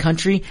in this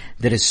country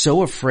that is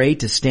so afraid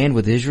to stand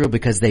with Israel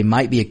because they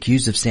might be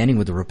accused of standing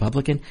with a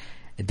Republican,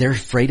 they're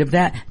afraid of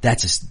that.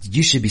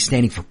 You should be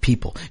standing for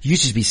people. You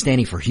should be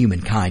standing for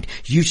humankind.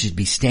 You should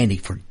be standing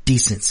for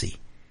decency.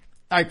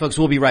 All right, folks,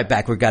 we'll be right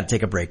back. We've got to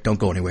take a break. Don't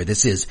go anywhere.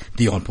 This is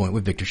the On Point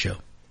with Victor show.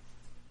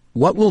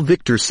 What will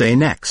Victor say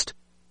next?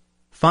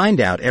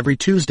 Find out every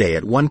Tuesday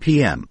at 1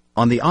 p.m.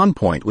 on the On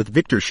Point with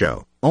Victor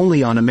show,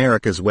 only on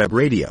America's Web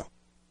Radio.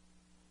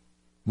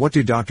 What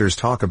do doctors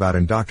talk about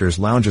in doctors'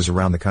 lounges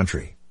around the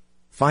country?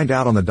 Find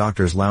out on the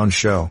Doctor's Lounge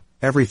show,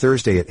 every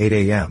Thursday at 8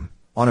 a.m.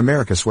 on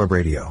America's Web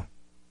Radio.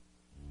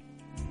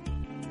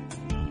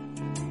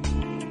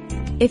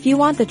 If you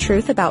want the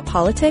truth about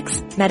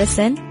politics,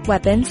 medicine,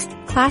 weapons,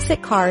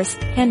 classic cars,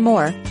 and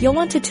more, you'll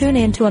want to tune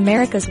in to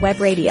America's Web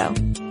Radio.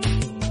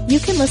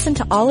 You can listen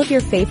to all of your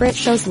favorite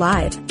shows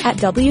live at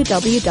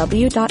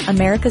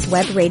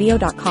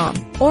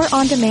www.americaswebradio.com or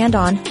on demand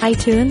on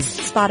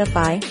iTunes,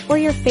 Spotify, or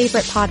your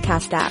favorite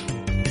podcast app.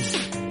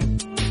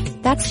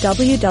 That's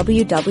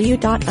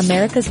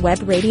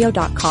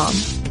www.americaswebradio.com.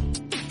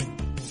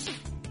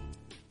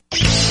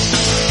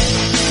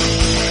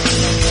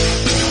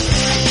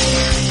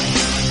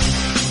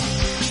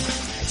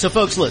 So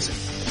folks, listen.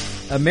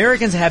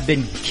 Americans have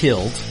been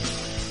killed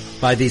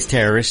by these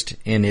terrorists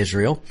in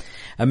Israel.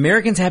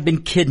 Americans have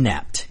been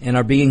kidnapped and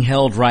are being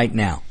held right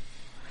now.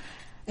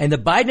 And the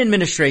Biden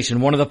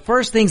administration, one of the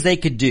first things they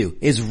could do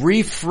is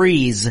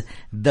refreeze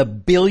the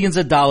billions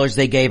of dollars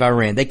they gave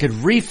Iran. They could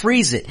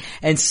refreeze it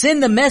and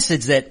send the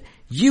message that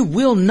you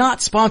will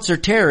not sponsor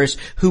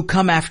terrorists who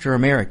come after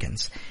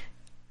Americans.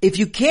 If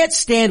you can't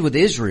stand with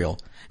Israel,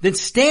 then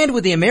stand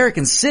with the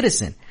American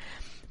citizen.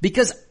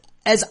 Because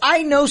as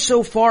I know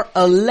so far,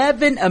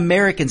 11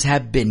 Americans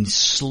have been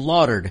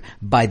slaughtered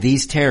by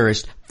these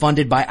terrorists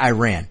funded by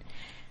Iran.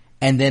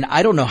 And then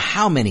I don't know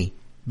how many,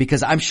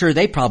 because I'm sure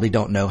they probably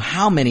don't know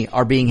how many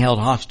are being held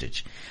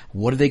hostage.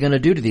 What are they going to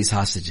do to these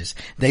hostages?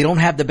 They don't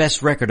have the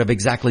best record of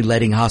exactly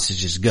letting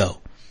hostages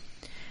go.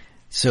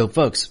 So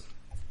folks,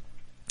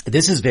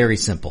 this is very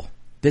simple.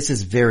 This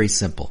is very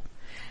simple.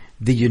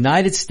 The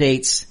United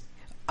States,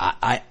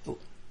 at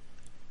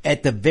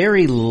the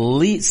very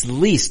least,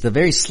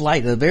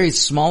 the very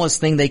smallest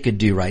thing they could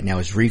do right now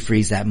is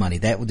refreeze that money.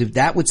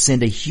 That would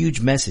send a huge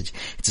message.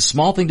 It's a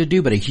small thing to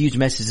do, but a huge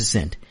message to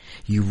send.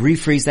 You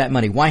refreeze that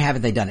money. Why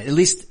haven't they done it? At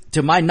least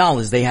to my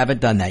knowledge, they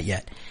haven't done that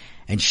yet.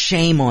 And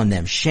shame on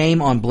them.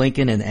 Shame on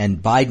Blinken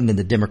and Biden and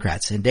the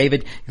Democrats. And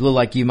David, you look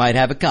like you might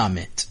have a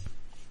comment.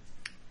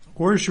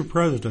 Where's your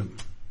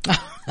president?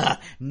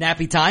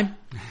 Nappy time.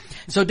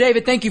 So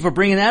David, thank you for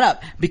bringing that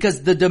up,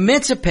 because the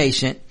dementia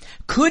patient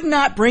could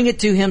not bring it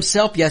to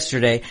himself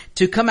yesterday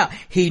to come out.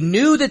 He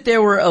knew that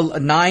there were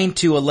 9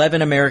 to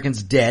 11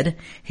 Americans dead.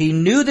 He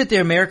knew that the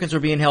Americans were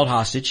being held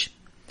hostage.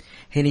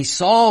 And he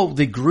saw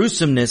the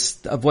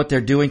gruesomeness of what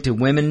they're doing to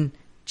women,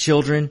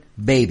 children,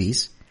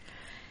 babies.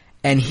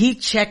 And he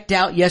checked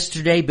out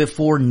yesterday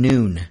before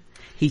noon.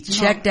 He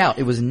checked out.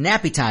 It was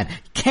nappy time.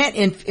 Can't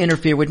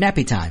interfere with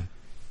nappy time.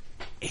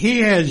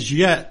 He has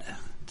yet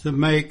to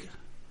make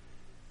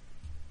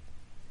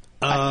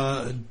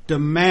a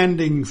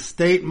demanding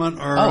statement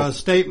or a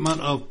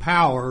statement of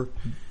power.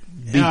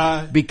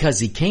 Because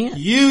he can't.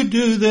 You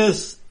do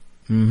this,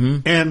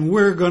 and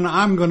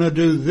I'm gonna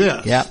do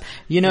this. Yeah.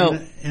 You know,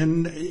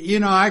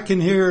 and I can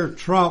hear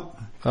Trump.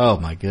 Oh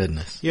my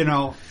goodness. He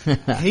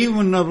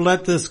wouldn't have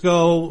let this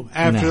go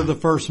after the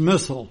first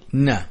missile.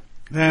 No.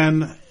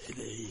 And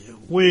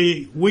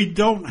we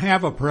don't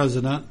have a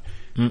president.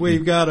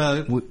 We've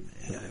got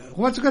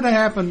what's going to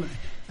happen?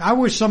 I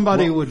wish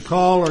somebody would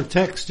call or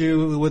text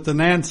you with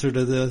an answer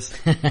to this,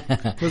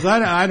 because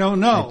I don't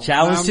know. A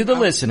challenge to the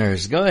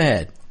listeners. Go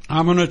ahead.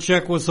 I'm going to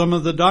check with some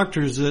of the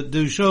doctors that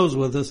do shows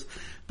with us.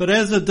 But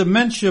as a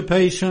dementia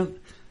patient,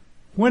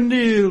 when do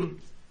you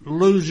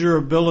lose your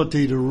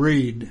ability to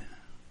read?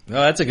 Oh,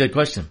 that's a good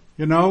question.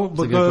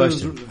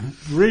 Because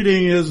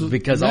reading is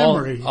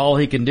memory. all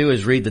he can do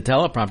is read the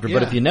teleprompter. Yeah.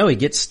 But if he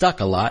gets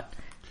stuck a lot,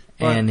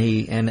 and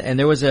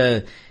there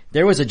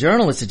was a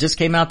journalist that just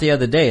came out the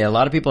other day. A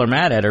lot of people are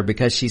mad at her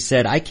because she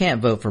said, I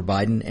can't vote for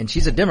Biden. And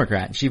she's a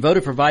Democrat. She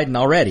voted for Biden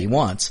already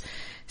once.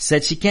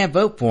 Said she can't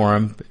vote for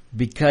him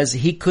because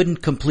he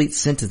couldn't complete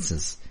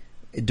sentences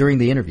during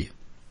the interview.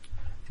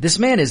 This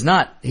man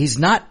he's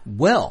not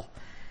well.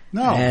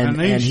 No,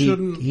 and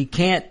he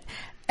can't.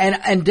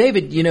 And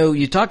David,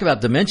 you talk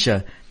about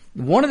dementia.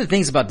 One of the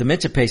things about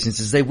dementia patients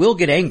is they will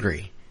get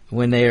angry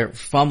when they're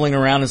fumbling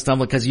around and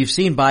stumbling, because you've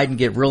seen Biden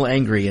get real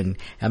angry. And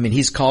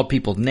he's called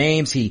people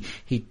names. He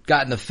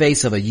got in the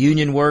face of a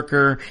union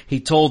worker. He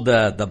told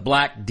the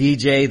black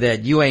DJ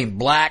that you ain't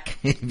black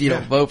if you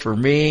don't vote for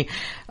me.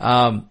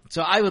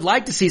 So I would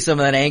like to see some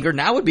of that anger.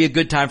 Now would be a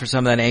good time for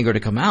some of that anger to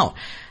come out.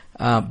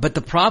 But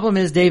the problem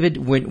is, David,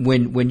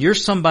 when you're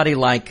somebody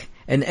like,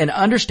 and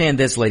understand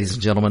this, ladies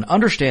and gentlemen,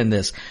 understand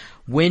this.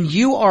 When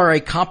you are a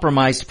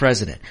compromised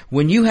president,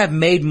 when you have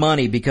made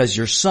money because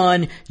your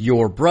son,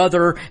 your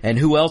brother, and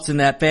who else in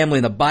that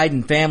family, the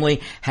Biden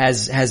family,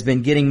 has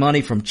been getting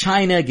money from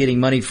China, getting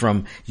money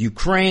from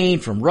Ukraine,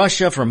 from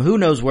Russia, from who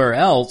knows where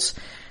else.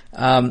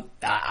 Why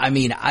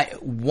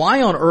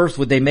on earth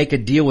would they make a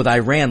deal with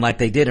Iran like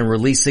they did and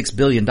release $6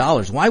 billion?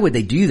 Why would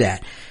they do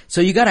that?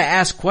 So you gotta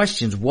ask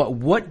questions.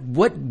 What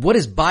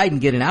is Biden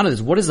getting out of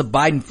this? What is the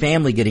Biden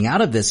family getting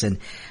out of this? And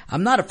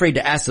I'm not afraid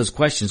to ask those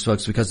questions,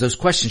 folks, because those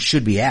questions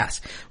should be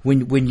asked.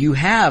 When you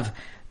have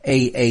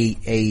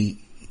a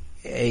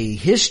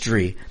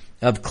history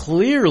of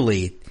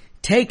clearly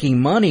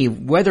taking money,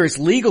 whether it's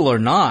legal or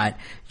not,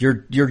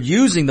 you're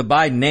using the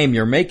Biden name,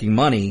 you're making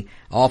money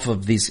off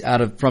of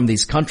from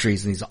these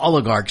countries and these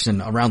oligarchs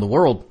and around the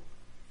world,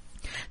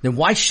 then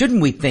why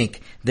shouldn't we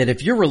think that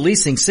if you're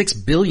releasing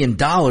 $6 billion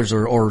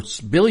or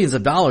billions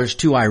of dollars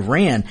to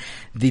Iran,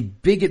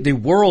 the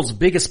world's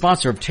biggest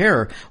sponsor of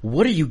terror,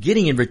 what are you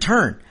getting in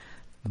return?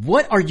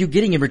 What are you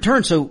getting in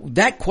return? So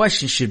that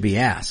question should be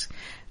asked.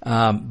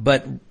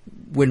 But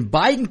when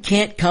Biden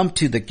can't come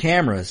to the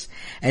cameras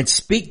and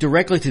speak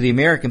directly to the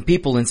American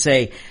people and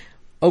say,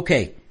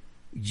 okay,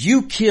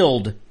 you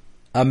killed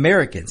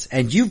Americans,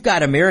 and you've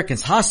got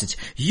Americans hostage.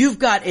 You've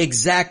got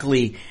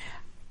exactly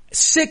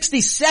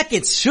 60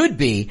 seconds should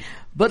be,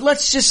 but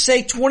let's just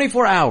say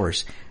 24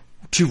 hours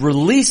to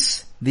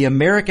release the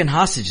American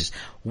hostages.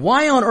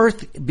 Why on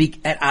earth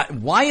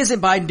why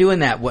isn't Biden doing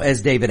that,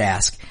 as David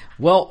asked?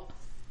 Well,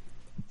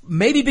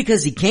 maybe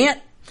because he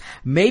can't.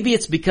 Maybe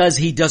it's because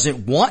he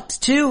doesn't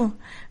want to.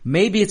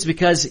 Maybe it's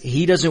because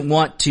he doesn't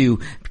want to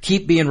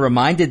keep being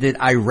reminded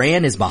that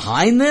Iran is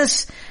behind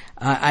this.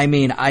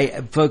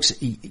 Folks,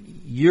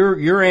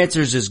 your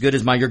answer is as good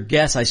as mine. Your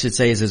guess, I should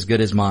say, is as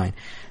good as mine.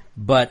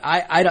 But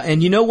I don't,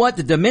 and you know what?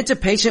 The dementia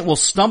patient will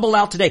stumble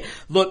out today.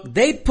 Look,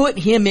 they put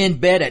him in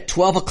bed at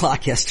 12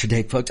 o'clock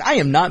yesterday, folks. I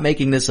am not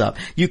making this up.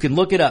 You can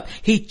look it up.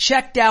 He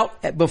checked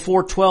out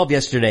before 12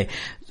 yesterday.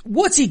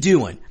 What's he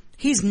doing?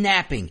 He's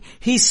napping.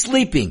 He's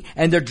sleeping.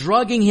 And they're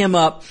drugging him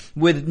up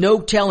with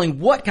no telling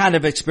what kind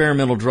of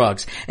experimental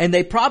drugs. And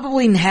they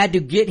probably had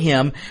to get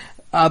him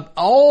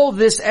all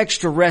this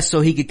extra rest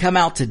so he could come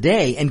out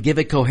today and give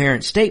a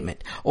coherent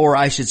statement. Or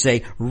I should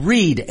say,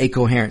 read a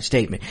coherent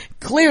statement.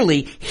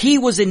 Clearly, he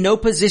was in no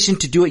position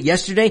to do it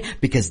yesterday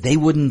because they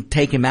wouldn't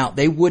take him out.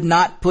 They would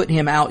not put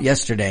him out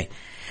yesterday.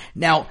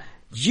 Now,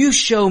 you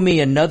show me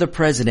another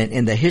president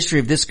in the history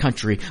of this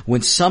country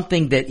when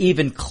something that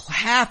even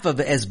half of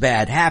as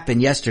bad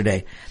happened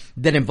yesterday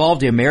that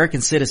involved the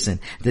American citizen,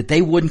 that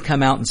they wouldn't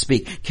come out and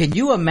speak. Can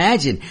you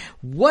imagine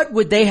what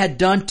would they have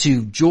done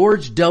to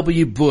George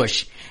W.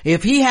 Bush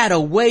if he had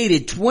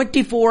waited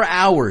 24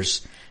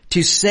 hours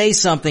to say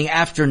something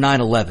after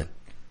 9/11?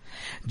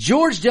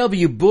 George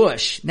W.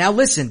 Bush, now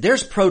listen,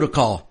 there's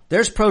protocol.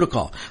 There's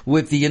protocol.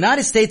 If the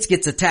United States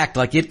gets attacked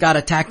like it got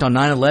attacked on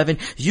 9/11,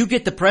 you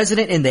get the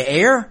president in the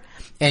air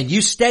and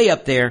you stay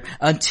up there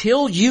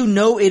until you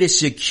know it is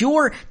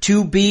secure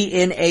to be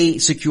in a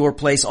secure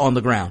place on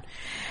the ground.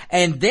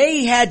 And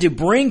they had to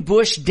bring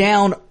Bush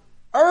down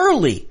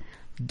early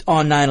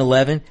on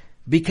 9/11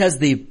 because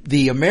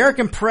the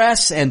American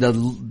press and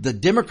the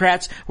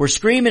Democrats were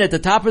screaming at the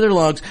top of their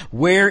lungs,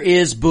 where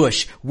is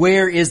Bush?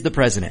 Where is the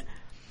president?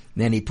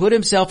 Then he put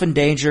himself in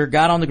danger,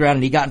 got on the ground,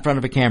 and he got in front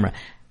of a camera.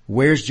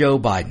 Where's Joe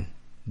Biden?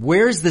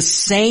 Where's the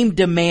same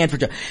demand for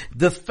Joe?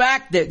 The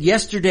fact that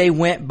yesterday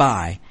went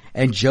by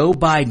and Joe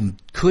Biden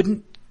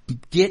couldn't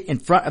get in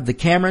front of the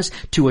cameras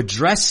to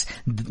address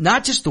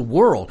not just the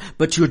world,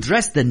 but to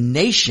address the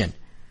nation.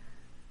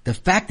 The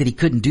fact that he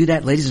couldn't do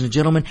that, ladies and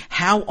gentlemen,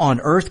 how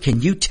on earth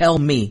can you tell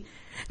me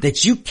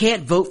that you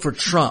can't vote for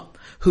Trump,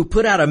 who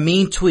put out a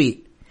mean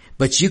tweet,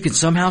 but you can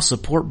somehow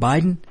support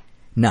Biden?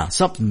 No,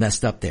 something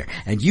messed up there.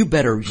 And you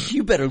better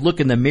look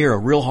in the mirror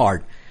real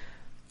hard.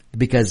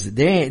 Because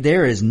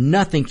there is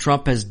nothing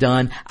Trump has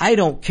done. I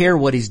don't care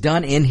what he's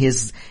done in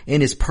his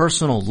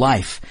personal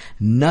life.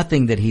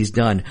 Nothing that he's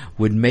done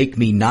would make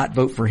me not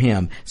vote for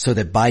him so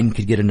that Biden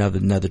could get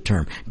another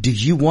term. Do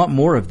you want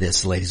more of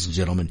this, ladies and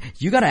gentlemen?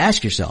 You gotta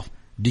ask yourself,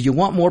 do you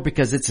want more?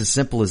 Because it's as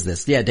simple as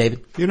this. Yeah,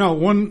 David? You know,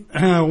 one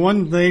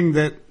thing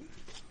that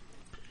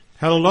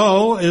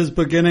is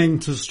beginning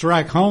to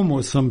strike home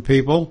with some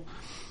people.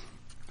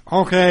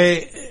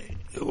 Okay,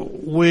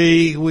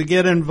 we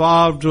get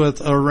involved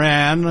with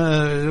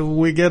Iran.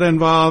 We get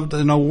involved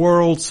in a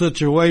world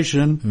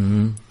situation.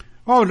 Mm-hmm.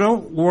 Oh,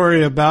 don't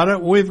worry about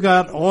it. We've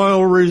got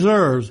oil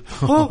reserves.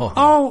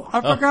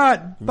 I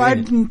forgot.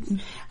 Biden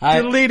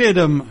deleted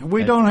them.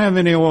 We don't have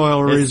any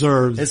oil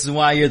reserves. This is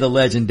why you're the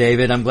legend,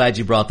 David. I'm glad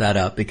you brought that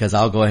up because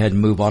I'll go ahead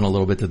and move on a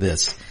little bit to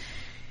this.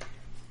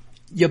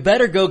 You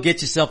better go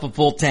get yourself a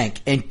full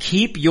tank and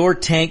keep your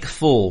tank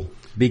full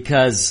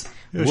because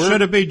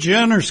should it be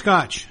gin or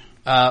scotch?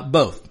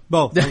 Both.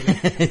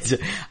 Okay.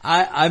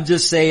 I'm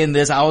just saying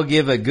this. I will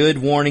give a good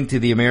warning to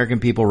the American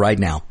people right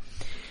now.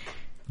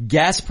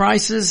 Gas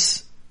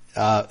prices,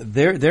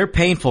 they're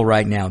painful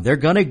right now. They're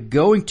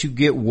going to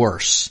get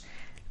worse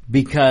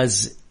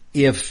because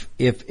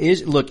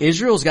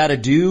Israel's got to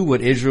do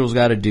what Israel's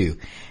got to do.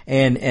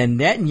 And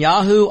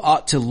Netanyahu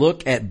ought to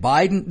look at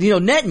Biden. You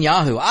know,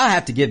 Netanyahu, I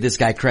have to give this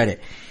guy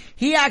credit.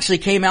 He actually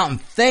came out and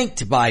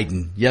thanked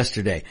Biden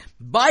yesterday.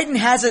 Biden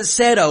hasn't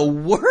said a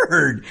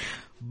word.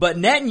 But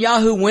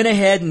Netanyahu went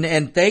ahead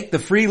and thanked the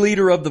free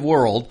leader of the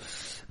world,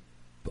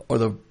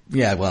 you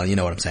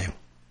know what I'm saying.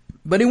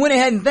 But he went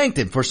ahead and thanked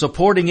him for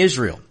supporting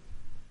Israel.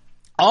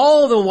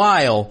 All the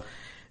while,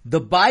 the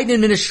Biden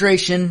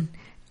administration,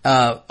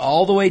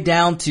 all the way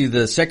down to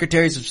the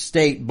secretaries of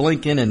state,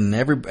 Blinken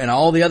and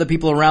all the other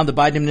people around the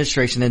Biden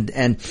administration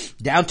and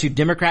down to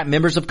Democrat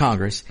members of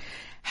Congress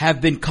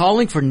have been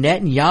calling for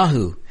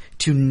Netanyahu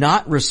to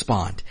not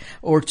respond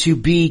or to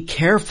be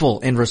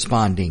careful in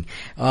responding.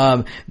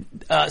 You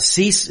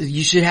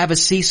should have a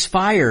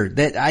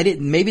ceasefire.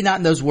 Maybe not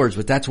in those words,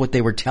 but that's what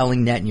they were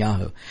telling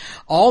Netanyahu.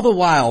 All the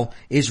while,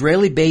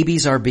 Israeli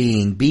babies are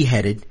being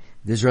beheaded.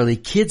 The Israeli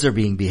kids are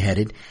being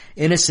beheaded.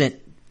 Innocent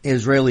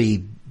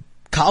Israeli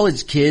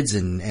college kids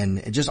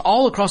and just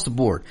all across the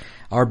board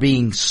are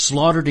being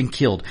slaughtered and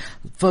killed.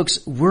 Folks,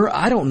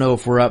 I don't know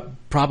if we're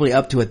probably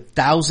up to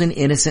 1,000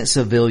 innocent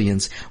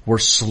civilians were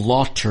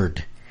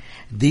slaughtered.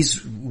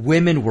 These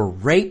women were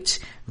raped.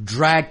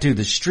 dragged through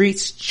the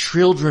streets.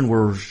 Children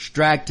were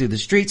dragged through the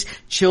streets.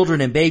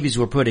 Children and babies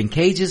were put in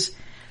cages.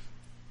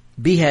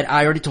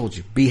 I already told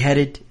you,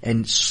 beheaded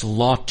and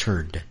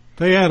slaughtered.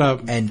 They had a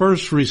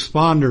first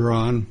responder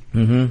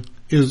on,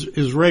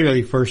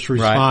 Israeli first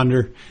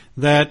responder,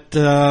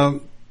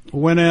 that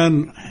went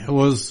in,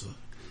 was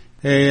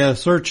a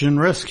search and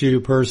rescue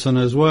person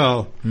as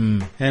well.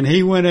 And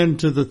he went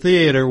into the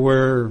theater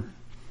where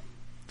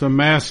the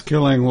mass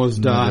killing was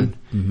done.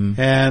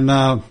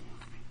 And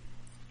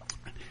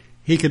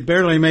he could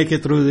barely make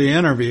it through the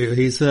interview.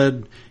 He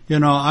said,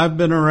 I've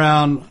been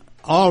around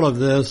all of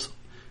this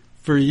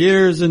for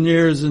years and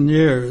years and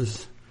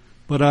years,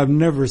 but I've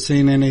never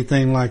seen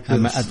anything like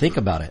this. I think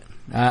about it.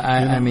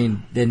 I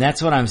mean, and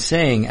that's what I'm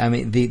saying. I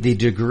mean, the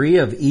degree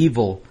of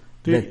evil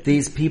that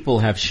these people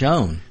have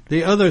shown.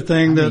 The other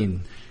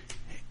thing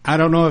I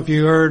don't know if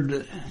you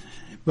heard,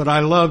 but I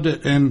loved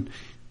it, and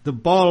the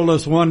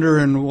ballless wonder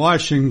in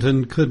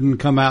Washington couldn't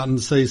come out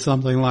and say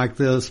something like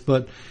this,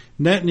 but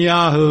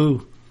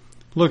Netanyahu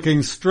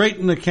looking straight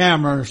in the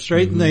camera,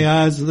 straight in the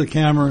eyes of the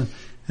camera,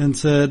 and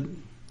said,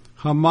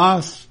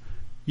 Hamas,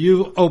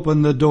 you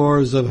opened the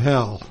doors of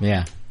hell.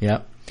 Yeah.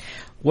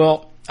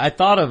 Well, I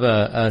thought of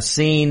a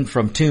scene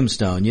from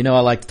Tombstone. I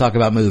like to talk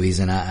about movies,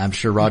 and I'm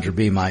sure Roger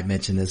B. might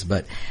mention this,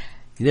 but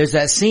there's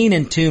that scene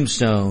in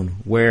Tombstone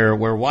where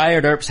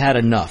Wyatt Earp's had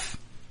enough,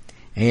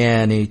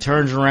 and he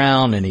turns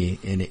around and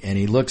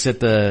he looks at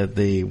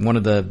the one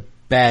of the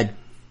bad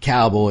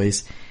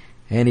cowboys,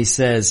 and he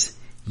says,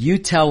 "You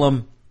tell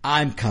him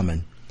I'm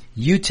coming.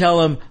 You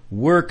tell him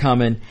we're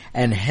coming,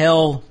 and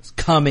hell's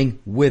coming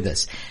with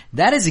us."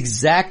 That is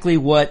exactly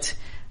what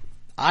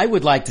I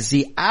would like to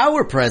see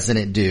our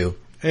president do.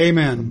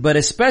 Amen. But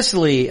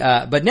especially,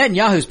 but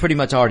Netanyahu's pretty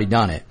much already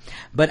done it.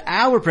 But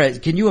our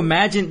president, can you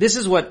imagine? This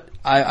is what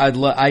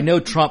I know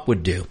Trump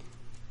would do.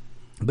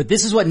 But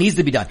this is what needs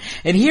to be done.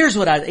 And here's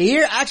what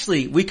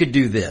actually we could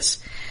do this.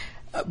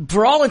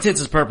 For all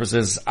intents and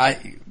purposes,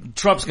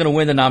 Trump's going to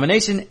win the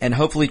nomination, and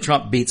hopefully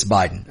Trump beats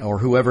Biden or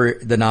whoever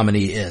the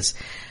nominee is.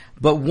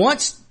 But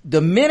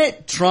the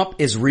minute Trump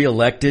is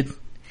reelected,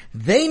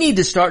 they need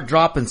to start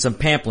dropping some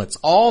pamphlets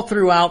all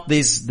throughout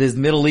these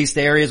Middle East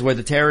areas where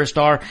the terrorists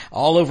are,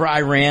 all over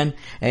Iran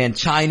and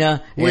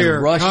China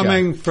and Russia. We're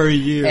coming for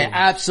you.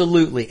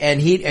 Absolutely. And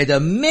the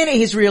minute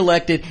he's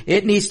reelected,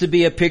 it needs to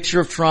be a picture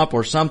of Trump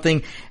or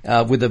something,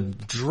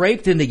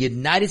 draped in the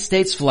United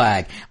States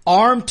flag,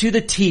 armed to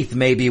the teeth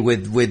maybe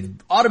with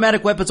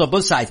automatic weapons on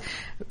both sides.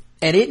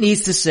 And it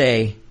needs to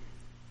say,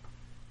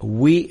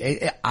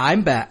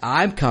 I'm back,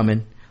 I'm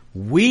coming,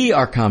 we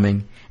are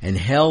coming, and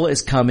hell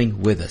is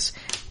coming with us,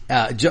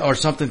 or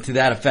something to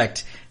that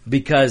effect,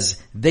 because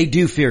they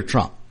do fear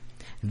Trump.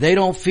 They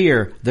don't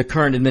fear the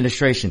current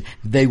administration.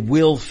 They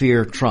will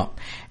fear Trump.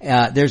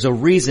 There's a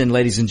reason,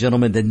 ladies and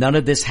gentlemen, that none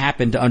of this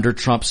happened under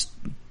Trump's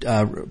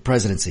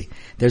presidency.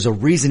 There's a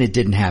reason it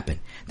didn't happen.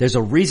 There's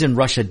a reason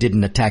Russia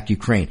didn't attack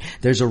Ukraine.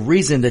 There's a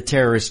reason the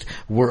terrorists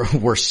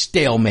were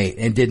stalemate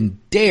and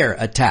didn't dare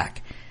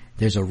attack.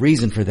 There's a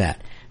reason for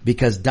that.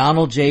 Because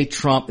Donald J.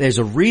 Trump, there's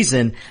a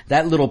reason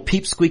that little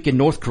peepsqueak in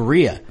North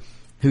Korea,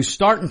 who's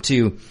starting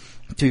to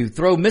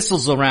throw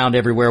missiles around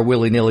everywhere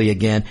willy-nilly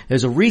again,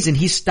 there's a reason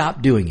he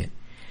stopped doing it.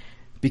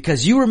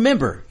 Because you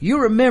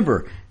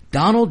remember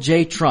Donald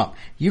J. Trump,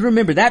 you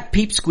remember that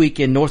peepsqueak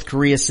in North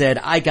Korea said,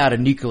 "I got a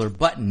nuclear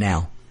button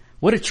now."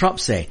 What did Trump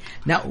say?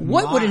 Now,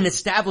 what would an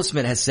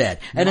establishment have said?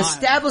 An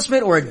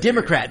establishment or a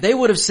Democrat? They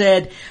would have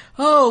said,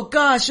 "Oh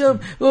gosh,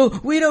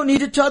 we don't need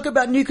to talk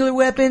about nuclear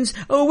weapons.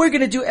 Oh, we're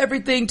going to do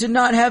everything to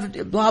not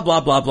have blah,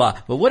 blah, blah, blah."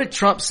 But what did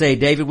Trump say,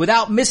 David,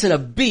 without missing a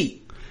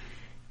beat?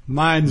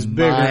 Mine's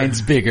bigger.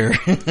 Mine's bigger.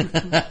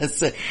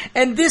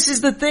 And this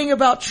is the thing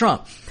about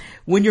Trump.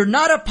 When you're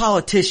not a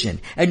politician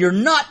and you're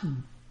not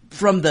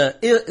from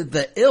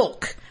the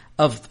ilk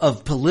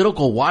of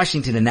political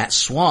Washington in that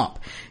swamp,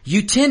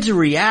 you tend to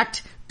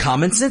react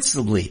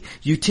commonsensibly.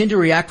 You tend to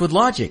react with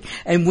logic.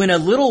 And when a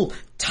little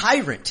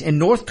tyrant in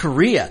North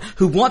Korea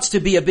who wants to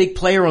be a big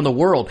player on the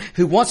world,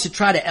 who wants to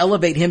try to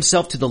elevate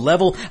himself to the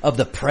level of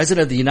the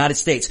president of the United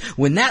States,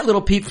 when that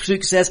little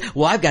peepsqueak says,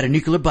 "Well, I've got a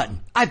nuclear button.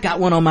 I've got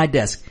one on my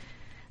desk,"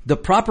 the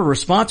proper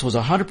response was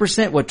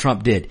 100% what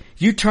Trump did.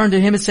 You turn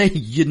to him and say,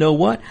 "You know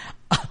what?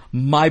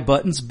 My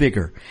button's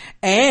bigger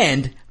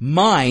and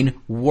mine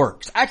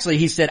works." Actually,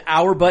 he said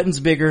our button's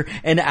bigger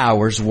and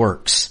ours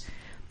works.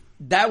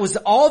 That was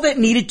all that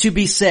needed to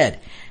be said.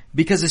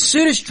 Because as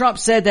soon as Trump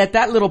said that,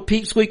 that little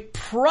peepsqueak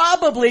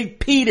probably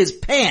peed his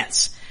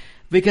pants.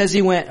 Because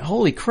he went,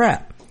 "Holy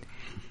crap.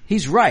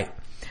 He's right.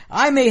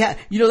 I may have,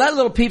 that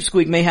little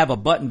peepsqueak may have a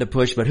button to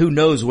push, but who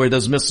knows where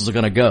those missiles are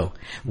going to go.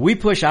 We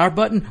push our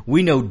button,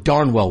 we know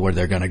darn well where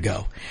they're going to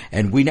go.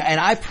 And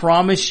I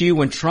promise you,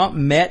 when Trump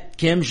met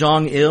Kim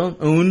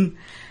Jong-un,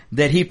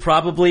 that he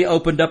probably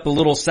opened up a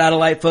little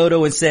satellite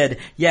photo and said,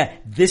 "Yeah,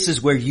 this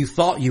is where you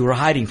thought you were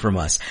hiding from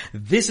us.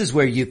 This is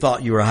where you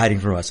thought you were hiding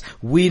from us.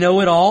 We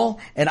know it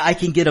all, and I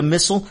can get a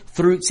missile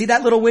through." See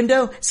that little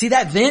window? See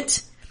that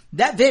vent?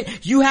 That vent,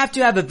 you have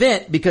to have a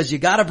vent because you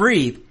gotta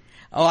breathe.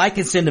 Oh, I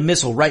can send a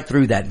missile right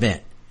through that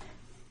vent.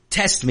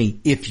 Test me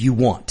if you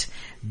want.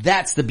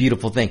 That's the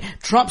beautiful thing.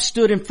 Trump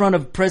stood in front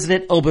of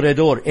President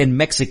Obrador in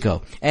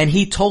Mexico, and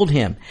he told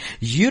him,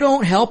 you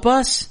don't help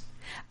us,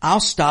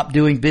 I'll stop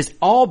doing business.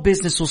 All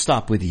business will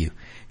stop with you.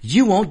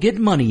 You won't get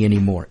money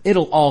anymore.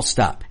 It'll all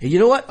stop. And you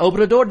know what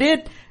Obrador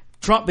did?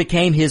 Trump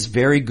became his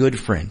very good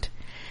friend.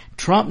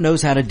 Trump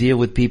knows how to deal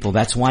with people.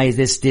 That's why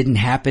this didn't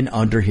happen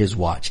under his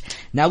watch.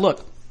 Now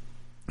look,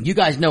 you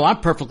guys know I'm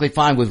perfectly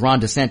fine with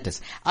Ron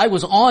DeSantis. I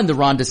was on the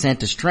Ron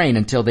DeSantis train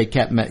until they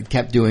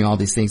kept doing all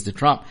these things to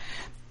Trump.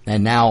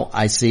 And now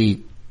I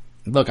see,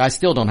 look, I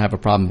still don't have a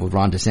problem with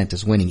Ron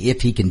DeSantis winning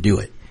if he can do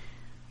it.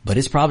 But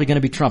it's probably going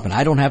to be Trump, and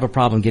I don't have a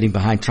problem getting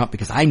behind Trump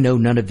because I know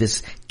none of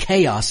this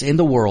chaos in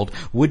the world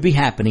would be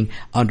happening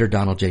under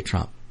Donald J.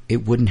 Trump.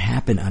 It wouldn't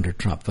happen under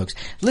Trump, folks.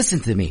 Listen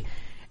to me.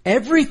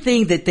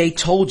 Everything that they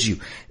told you,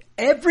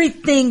 the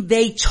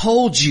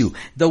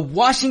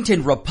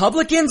Washington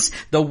Republicans,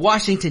 the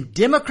Washington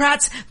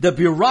Democrats, the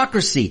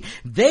bureaucracy,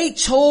 they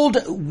told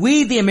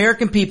we, the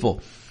American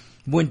people,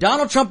 when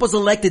Donald Trump was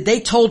elected,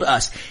 they told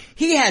us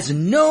he has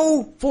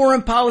no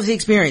foreign policy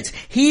experience.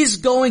 He's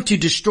going to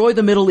destroy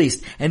the Middle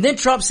East. And then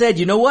Trump said,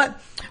 you know what?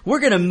 We're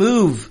going to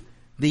move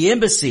the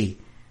embassy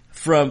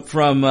from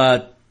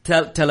Tel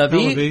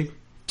Aviv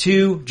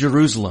to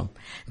Jerusalem.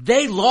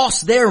 They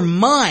lost their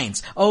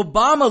minds.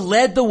 Obama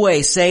led the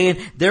way saying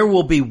there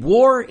will be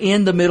war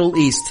in the Middle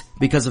East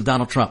because of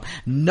Donald Trump.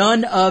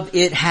 None of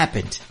it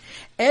happened.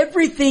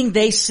 Everything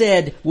they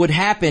said would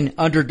happen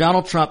under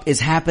Donald Trump is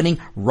happening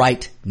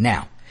right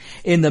now.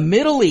 In the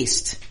Middle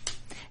East,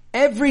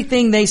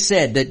 everything they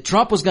said that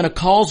Trump was going to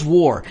cause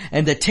war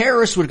and the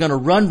terrorists were going to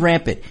run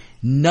rampant,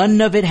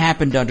 none of it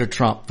happened under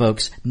Trump,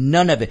 folks.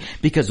 None of it.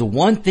 Because the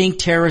one thing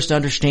terrorists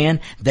understand,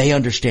 they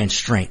understand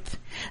strength.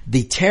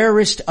 The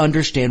terrorists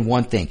understand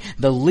one thing.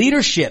 The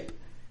leadership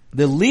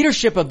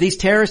of these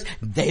terrorists,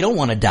 they don't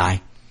want to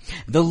die.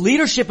 The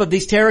leadership of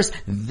these terrorists,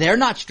 they're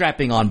not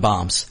strapping on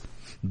bombs.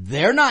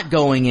 They're not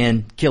going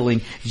in,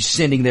 killing,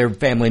 sending their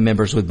family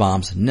members with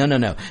bombs.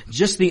 No.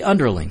 Just the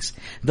underlings.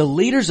 The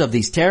leaders of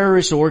these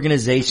terrorist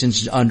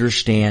organizations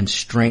understand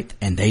strength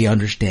and they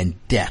understand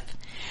death.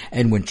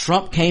 And when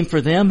Trump came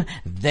for them,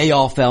 they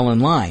all fell in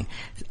line.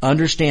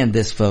 Understand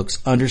this, folks.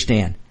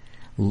 Understand.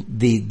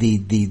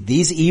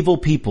 These evil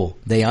people,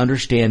 they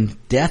understand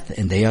death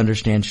and they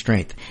understand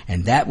strength.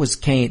 And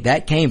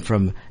that came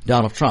from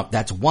Donald Trump.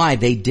 That's why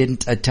they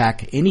didn't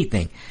attack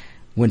anything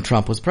when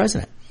Trump was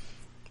president.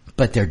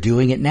 But they're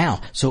doing it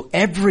now. So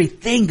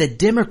everything the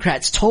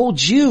Democrats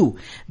told you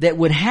that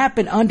would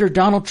happen under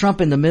Donald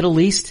Trump in the Middle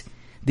East,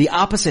 the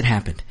opposite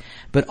happened.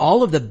 But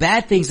all of the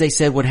bad things they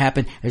said would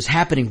happen is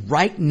happening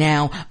right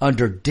now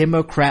under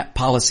Democrat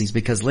policies.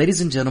 Because, ladies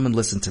and gentlemen,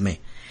 listen to me.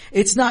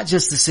 It's not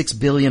just the $6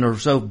 billion or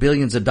so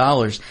billions of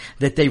dollars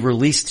that they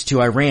released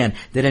to Iran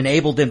that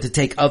enabled them to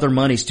take other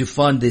monies to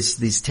fund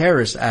these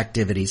terrorist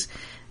activities.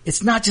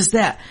 It's not just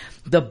that.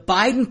 The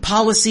Biden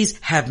policies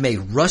have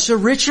made Russia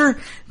richer.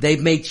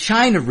 They've made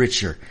China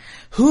richer.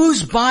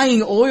 Who's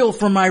buying oil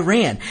from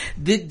Iran?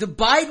 The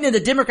Biden and the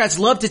Democrats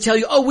love to tell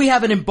you, oh, we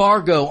have an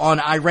embargo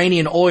on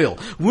Iranian oil.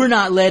 We're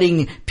not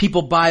letting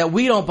people buy it.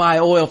 We don't buy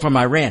oil from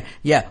Iran.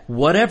 Yeah,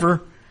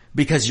 whatever.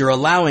 Because you're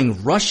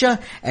allowing Russia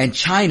and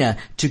China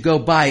to go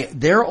buy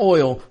their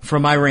oil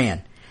from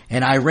Iran.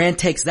 And Iran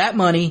takes that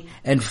money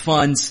and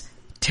funds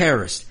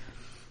terrorists.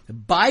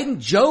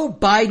 Joe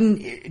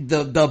Biden,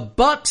 the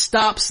buck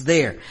stops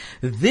there.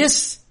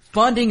 This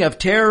funding of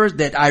terror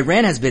that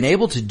Iran has been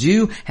able to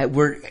do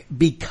were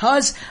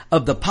because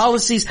of the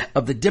policies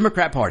of the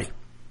Democrat Party.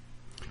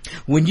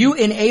 When you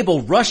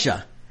enable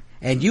Russia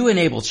and you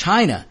enable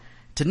China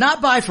to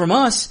not buy from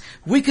us,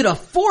 we could have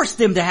forced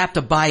them to have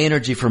to buy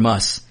energy from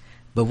us.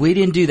 But we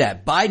didn't do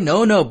that. Biden,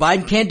 no,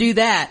 Biden can't do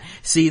that.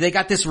 See, they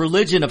got this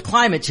religion of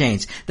climate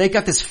change. They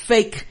got this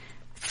fake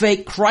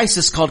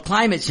crisis called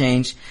climate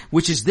change,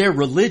 which is their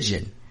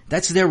religion.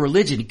 That's their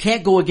religion. You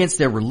can't go against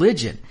their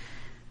religion.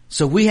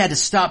 So we had to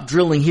stop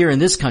drilling here in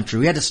this country.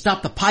 We had to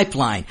stop the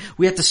pipeline.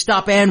 We had to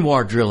stop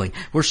Anwar drilling.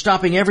 We're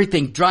stopping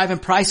everything, driving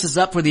prices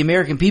up for the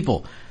American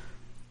people.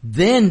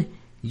 Then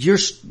you're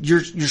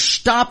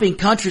stopping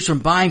countries from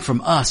buying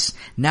from us.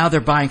 Now they're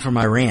buying from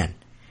Iran.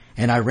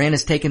 And Iran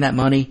has taken that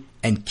money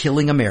and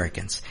killing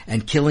Americans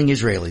and killing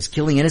Israelis,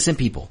 killing innocent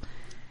people.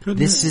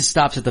 This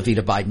stops at the feet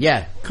of Biden.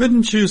 Yeah.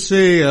 Couldn't you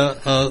see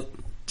a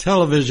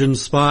television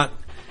spot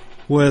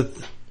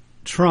with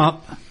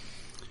Trump,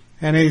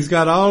 and he's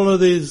got all of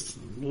these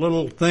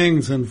little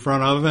things in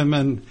front of him,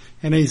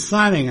 and he's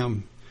signing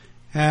them.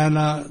 And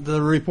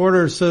the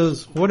reporter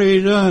says, "What are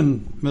you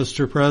doing,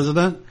 Mr.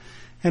 President?"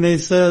 And he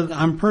said,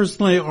 "I'm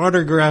personally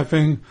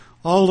autographing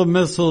all the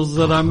missiles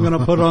that I'm going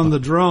to put on the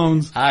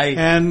drones."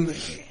 And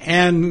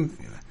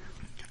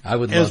I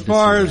would love as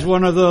far to see as that.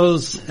 One of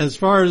those, as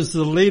far as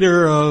the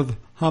leader of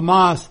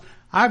Hamas,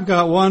 I've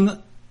got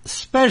one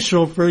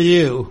special for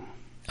you.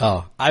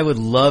 Oh, I would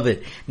love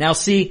it. Now,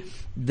 see,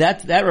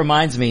 that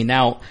reminds me.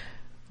 Now,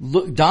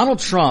 look, Donald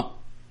Trump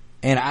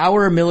and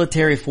our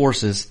military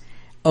forces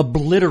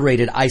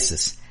obliterated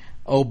ISIS.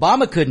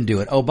 Obama couldn't do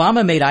it.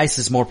 Obama made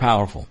ISIS more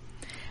powerful.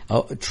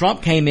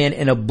 Trump came in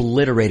and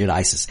obliterated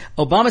ISIS.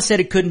 Obama said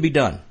it couldn't be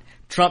done.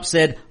 Trump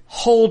said,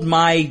 hold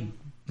my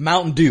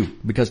Mountain Dew,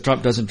 because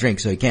Trump doesn't drink,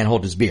 so he can't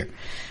hold his beer.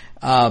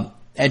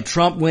 And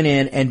Trump went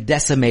in and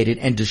decimated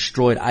and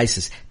destroyed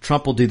ISIS.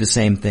 Trump will do the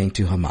same thing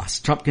to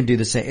Hamas. Trump can do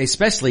the same,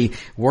 especially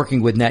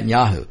working with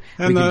Netanyahu.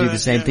 We can do the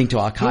same thing to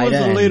Al-Qaeda. Who was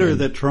the leader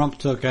that Trump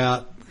took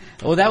out?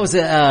 Oh, that was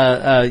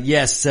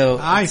yes. So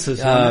ISIS.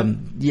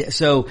 Yeah.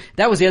 So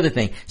that was the other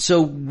thing.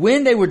 So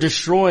when they were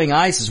destroying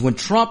ISIS, when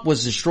Trump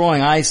was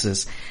destroying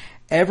ISIS,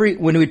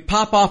 when we'd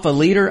pop off a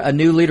leader, a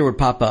new leader would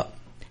pop up,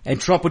 and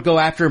Trump would go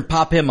after and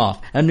pop him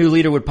off. A new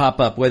leader would pop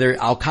up, whether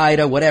Al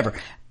Qaeda, whatever.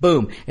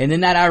 Boom. And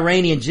then that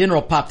Iranian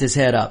general popped his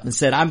head up and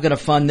said, "I'm going to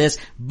fund this."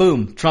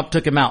 Boom. Trump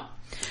took him out.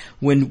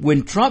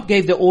 When Trump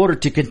gave the order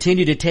to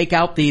continue to take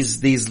out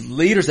these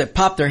leaders that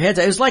popped their heads,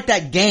 it was like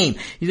that game.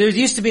 There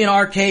used to be an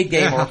arcade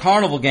game or a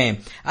carnival game.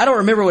 I don't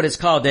remember what it's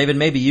called, David.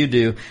 Maybe you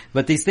do.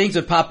 But these things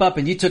would pop up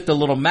and you took the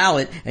little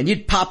mallet and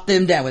you'd pop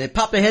them down. When they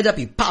pop their heads up,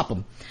 you pop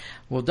them.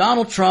 Well,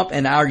 Donald Trump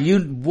and our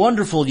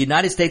wonderful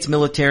United States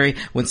military,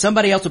 when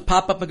somebody else would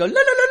pop up and go,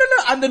 no,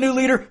 I'm the new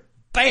leader,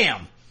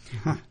 bam.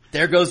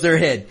 There goes their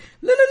head.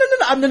 No,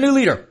 I'm the new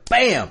leader,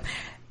 bam.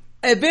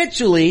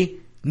 Eventually,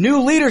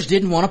 new leaders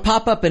didn't want to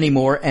pop up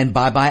anymore, and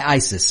bye-bye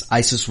ISIS.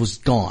 ISIS was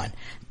gone.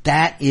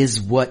 That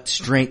is what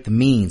strength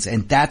means,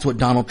 and that's what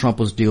Donald Trump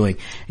was doing.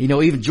 You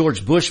know, even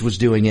George Bush was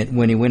doing it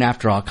when he went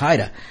after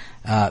Al-Qaeda.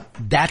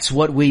 That's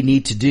what we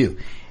need to do.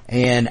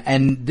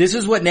 And this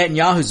is what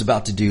Netanyahu's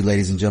about to do,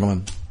 ladies and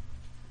gentlemen.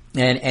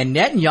 And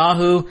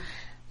Netanyahu,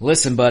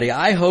 listen, buddy,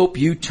 I hope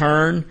you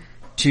turn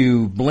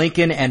to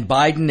Blinken and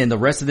Biden and the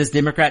rest of this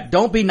Democrat.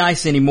 Don't be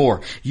nice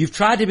anymore. You've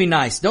tried to be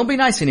nice. Don't be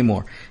nice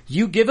anymore.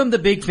 You give them the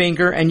big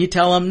finger and you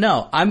tell them,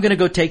 no, I'm going to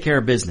go take care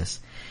of business.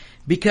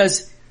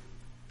 Because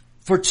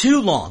for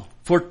too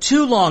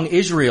long,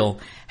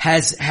 Israel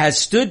has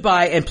stood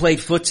by and played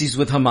footsies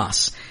with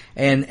Hamas.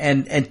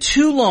 And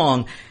too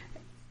long,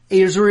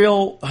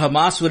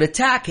 Hamas would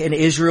attack and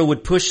Israel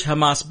would push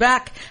Hamas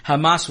back.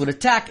 Hamas would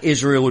attack,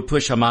 Israel would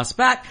push Hamas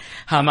back.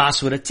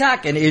 Hamas would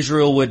attack and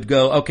Israel would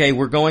go, okay,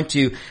 we're going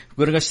to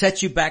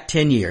set you back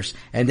 10 years,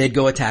 and they'd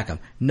go attack them.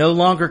 No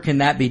longer can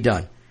that be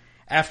done.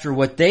 After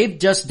what they've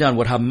just done,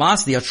 what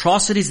Hamas, the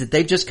atrocities that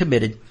they've just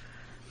committed,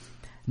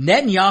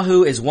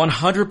 Netanyahu is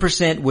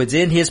 100%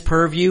 within his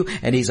purview,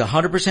 and he's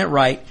 100%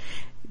 right.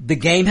 The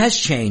game has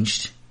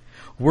changed.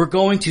 We're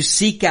going to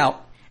seek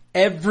out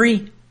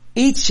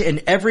each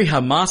and every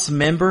Hamas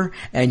member,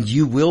 and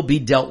you will be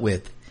dealt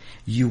with.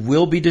 You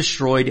will be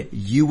destroyed.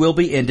 You will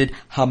be ended.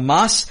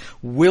 Hamas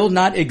will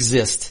not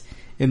exist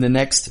in the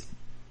next,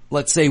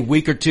 let's say,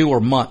 week or two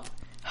or month.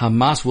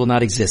 Hamas will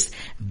not exist.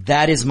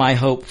 That is my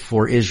hope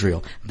for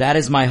Israel. That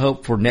is my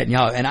hope for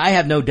Netanyahu. And I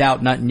have no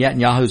doubt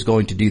Netanyahu is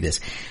going to do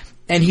this.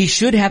 And he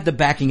should have the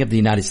backing of the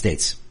United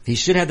States. He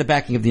should have the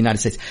backing of the United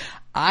States.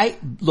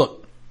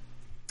 Look,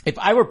 if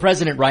I were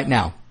president right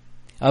now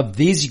of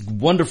these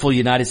wonderful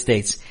United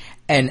States,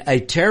 and a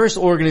terrorist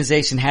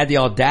organization had the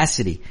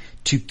audacity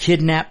to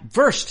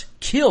first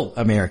kill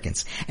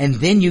Americans, and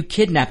then you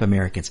kidnap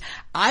Americans,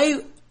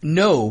 I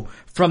know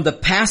from the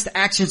past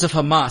actions of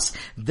Hamas,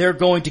 they're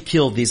going to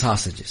kill these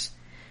hostages.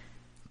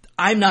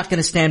 I'm not going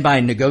to stand by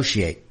and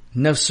negotiate.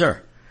 No,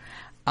 sir.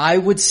 I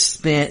would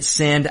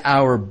send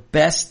our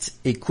best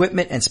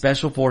equipment and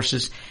special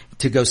forces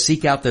to go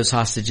seek out those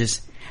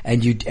hostages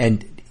and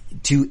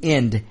to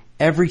end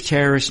every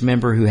terrorist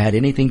member who had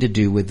anything to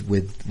do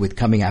with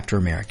coming after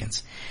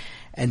Americans.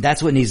 And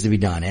that's what needs to be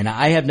done. And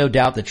I have no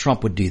doubt that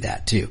Trump would do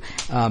that too.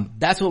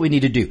 That's what we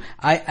need to do.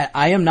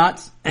 I am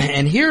not,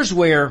 and here's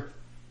where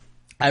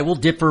I will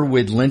differ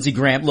with Lindsey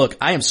Graham. Look,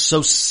 I am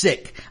so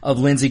sick of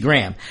Lindsey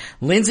Graham.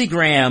 Lindsey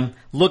Graham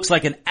looks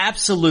like an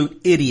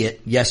absolute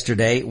idiot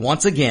yesterday,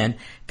 once again,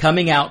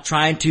 coming out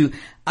I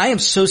am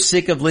so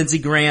sick of Lindsey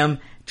Graham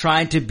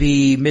trying to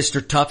be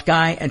Mr. Tough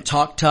Guy and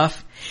talk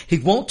tough. He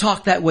won't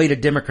talk that way to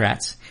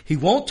Democrats. He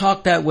won't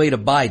talk that way to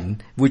Biden,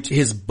 which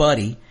his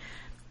buddy.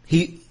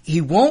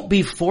 He won't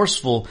be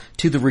forceful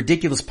to the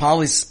ridiculous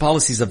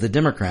policies of the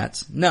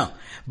Democrats. No.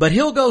 But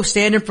he'll go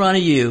stand in front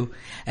of you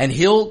and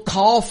he'll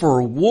call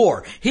for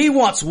war. He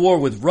wants war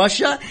with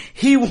Russia.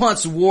 He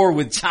wants war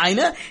with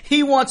China.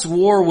 He wants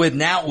war with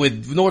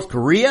North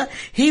Korea.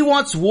 He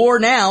wants war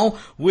now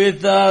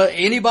with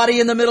anybody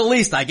in the Middle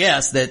East, I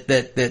guess.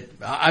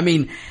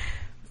 I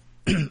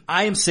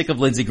am sick of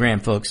Lindsey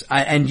Graham, folks.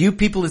 And you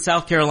people in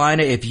South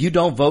Carolina, if you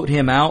don't vote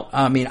him out,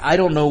 I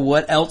don't know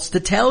what else to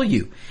tell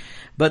you.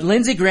 But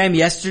Lindsey Graham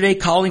yesterday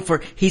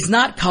he's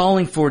not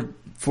calling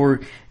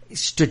for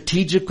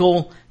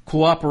strategical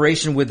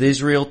cooperation with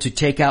Israel to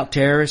take out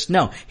terrorists.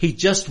 No, he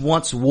just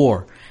wants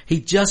war.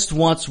 He just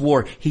wants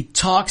war. He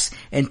talks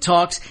and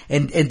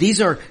these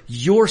are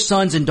your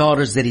sons and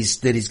daughters that he's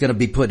going to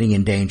be putting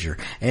in danger.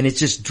 And it's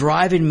just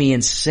driving me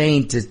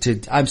insane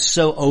I'm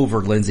so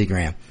over Lindsey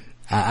Graham.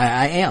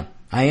 I am.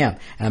 And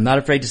I'm not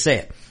afraid to say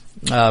it.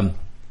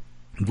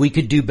 We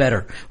could do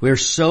better. There are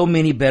so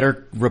many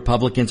better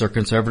Republicans or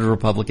conservative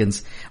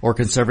Republicans or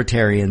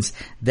conservatarians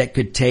that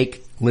could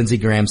take Lindsey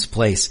Graham's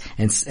place.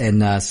 And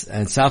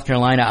South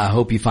Carolina, I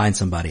hope you find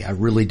somebody. I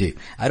really do.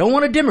 I don't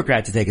want a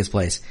Democrat to take his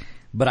place,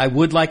 but I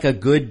would like a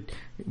good,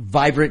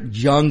 vibrant,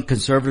 young,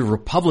 conservative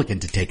Republican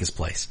to take his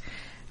place.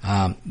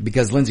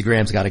 Because Lindsey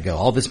Graham's got to go.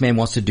 All this man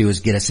wants to do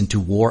is get us into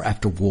war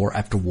after war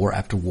after war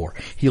after war.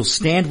 He'll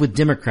stand with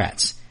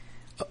Democrats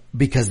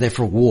because they're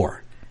for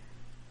war.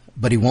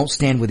 But he won't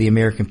stand with the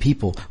American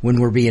people when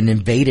we're being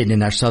invaded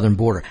in our southern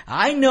border.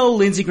 I know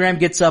Lindsey Graham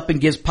gets up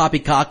and gives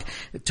poppycock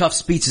tough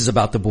speeches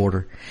about the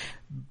border.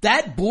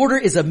 That border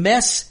is a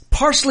mess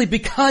partially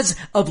because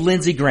of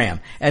Lindsey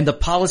Graham and the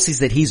policies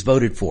that he's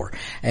voted for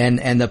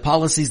and the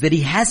policies that he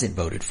hasn't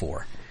voted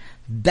for.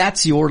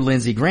 That's your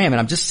Lindsey Graham. And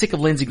I'm just sick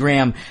of Lindsey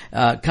Graham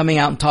coming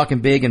out and talking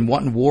big and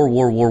wanting war.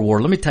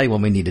 Let me tell you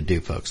what we need to do,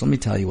 folks. Let me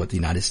tell you what the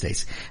United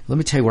States, let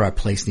me tell you where our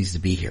place needs to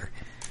be here.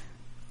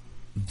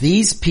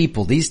 These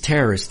people, these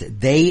terrorists,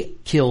 they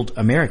killed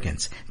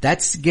Americans.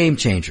 That's a game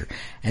changer.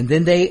 And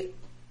then they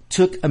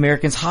took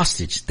Americans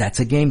hostage.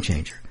 That's a game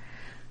changer.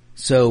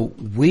 So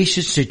we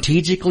should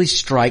strategically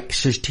strike,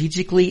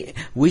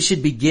 we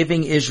should be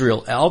giving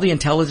Israel all the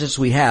intelligence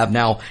we have.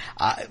 Now,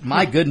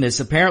 my goodness,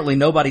 apparently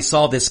nobody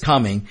saw this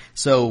coming.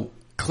 So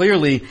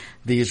clearly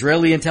the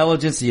Israeli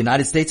intelligence, the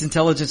United States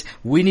intelligence,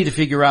 we need to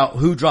figure out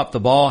who dropped the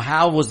ball,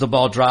 how was the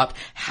ball dropped,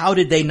 how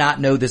did they not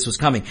know this was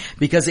coming?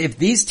 Because if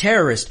these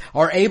terrorists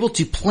are able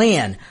to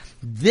plan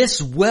this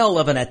well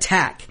of an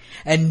attack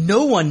and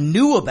no one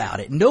knew about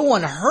it, no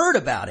one heard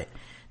about it,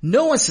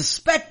 no one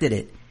suspected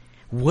it,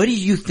 what do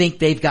you think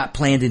they've got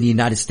planned in the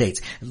United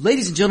States?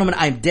 Ladies and gentlemen,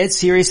 I'm dead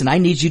serious and I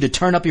need you to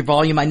turn up your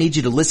volume. I need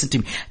you to listen to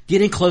me.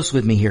 Get in close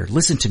with me here.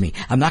 Listen to me.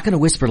 I'm not going to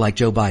whisper like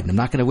Joe Biden. I'm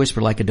not going to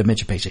whisper like a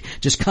dementia patient.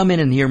 Just come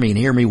in and hear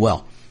me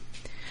well.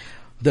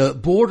 The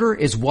border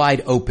is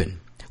wide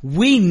open.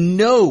 We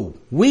know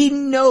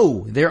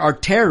there are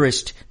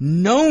terrorists,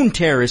 known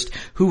terrorists,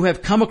 who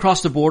have come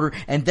across the border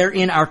and they're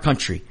in our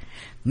country.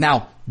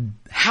 Now,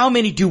 how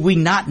many do we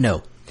not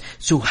know?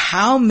 So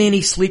how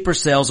many sleeper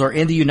cells are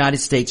in the United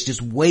States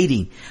just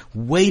waiting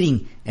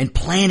and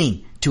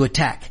planning to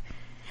attack?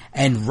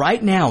 And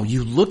right now,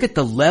 you look at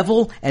the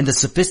level and the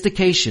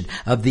sophistication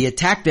of the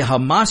attack that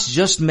Hamas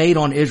just made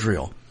on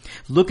Israel.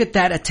 Look at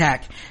that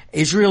attack.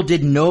 Israel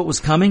didn't know it was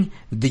coming.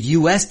 The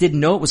U.S. didn't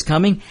know it was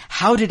coming.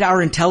 How did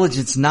our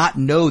intelligence not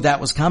know that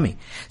was coming?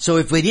 So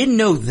if we didn't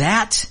know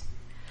that,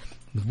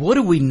 what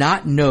do we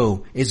not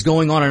know is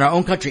going on in our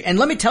own country? And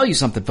let me tell you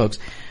something, folks.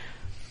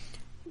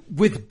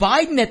 With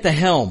Biden at the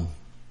helm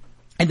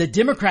and the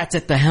Democrats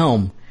at the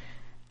helm,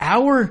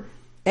 our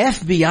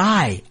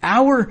FBI,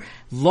 our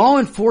law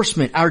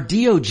enforcement, our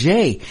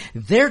DOJ,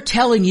 they're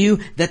telling you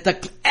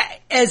that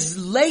as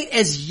late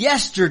as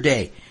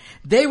yesterday,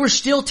 they were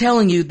still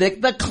telling you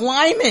that the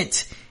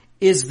climate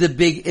is the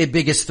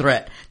biggest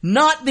threat,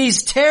 not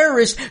these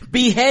terrorists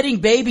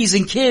beheading babies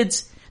and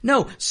kids.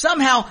 No,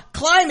 somehow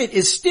climate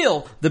is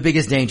still the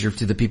biggest danger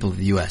to the people of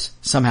the U.S.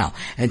 Somehow.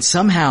 And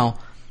somehow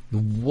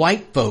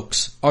white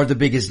folks are the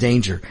biggest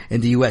danger in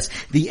the U.S.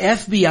 The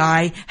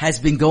FBI has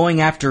been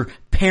going after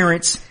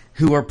parents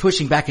who are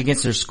pushing back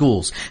against their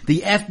schools.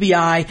 The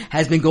FBI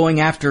has been going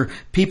after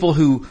people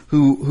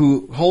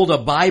who hold a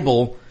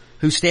Bible,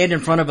 who stand in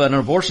front of an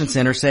abortion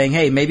center saying,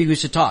 hey, maybe we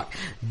should talk.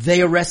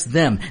 They arrest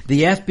them.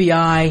 The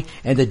FBI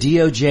and the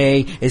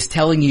DOJ is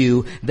telling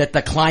you that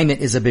the climate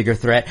is a bigger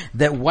threat,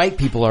 that white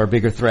people are a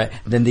bigger threat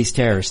than these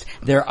terrorists.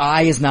 Their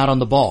eye is not on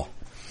the ball.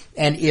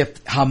 And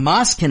if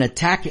Hamas can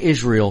attack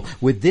Israel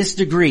with this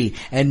degree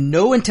and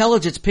no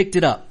intelligence picked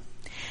it up,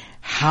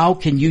 how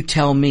can you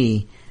tell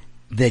me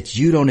that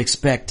you don't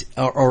expect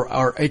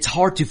or it's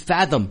hard to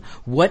fathom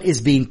what is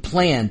being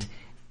planned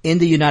in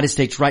the United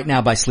States right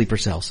now by sleeper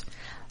cells?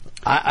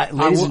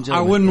 Ladies and gentlemen,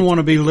 I wouldn't want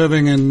to be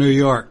living in New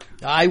York.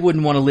 I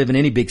wouldn't want to live in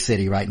any big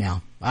city right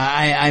now.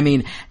 I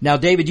mean, now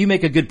David, you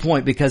make a good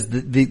point because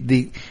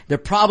they're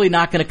probably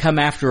not going to come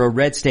after a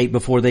red state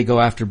before they go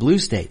after blue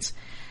states.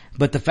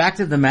 But the fact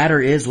of the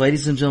matter is,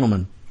 ladies and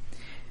gentlemen,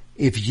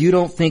 if you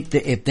don't think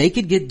that if they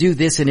could do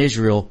this in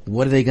Israel,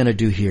 what are they going to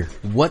do here?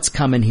 What's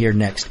coming here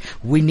next?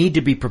 We need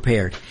to be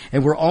prepared.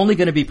 And we're only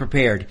going to be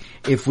prepared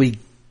if we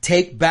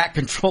take back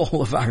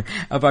control of our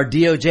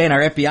DOJ and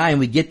our FBI and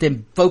we get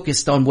them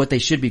focused on what they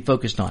should be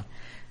focused on.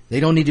 They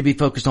don't need to be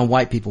focused on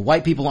white people.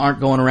 White people aren't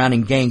going around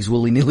in gangs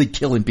willy-nilly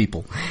killing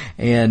people.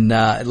 And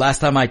last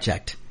time I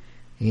checked.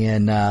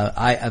 And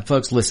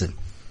folks, listen.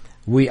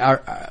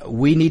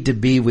 We need to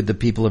be with the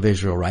people of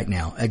Israel right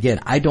now.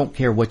 Again, I don't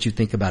care what you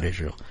think about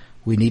Israel.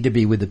 We need to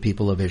be with the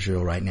people of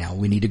Israel right now.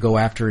 We need to go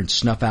after and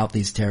snuff out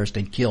these terrorists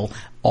and kill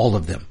all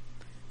of them.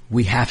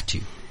 We have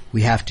to.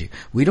 We have to.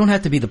 We don't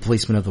have to be the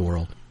policemen of the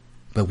world,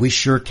 but we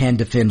sure can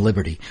defend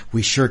liberty.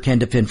 We sure can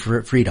defend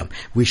freedom.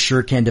 We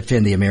sure can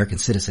defend the American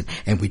citizen,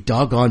 and we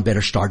doggone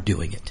better start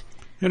doing it.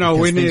 You know,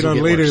 we need a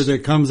leader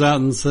that comes out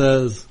and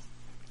says,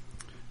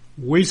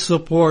 we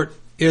support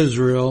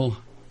Israel,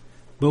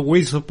 but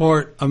we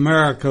support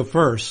America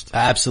first.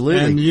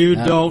 Absolutely. And you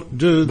don't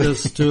do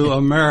this to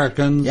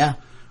Americans. Yeah.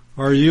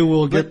 or you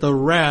will get the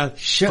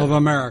wrath of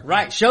America.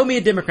 Right. Show me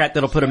a Democrat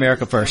that'll put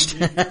America first.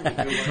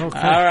 Okay.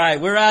 All right.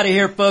 We're out of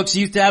here, folks.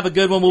 You have a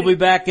good one. We'll be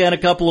back in a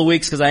couple of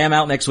weeks because I am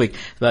out next week.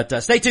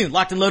 But stay tuned.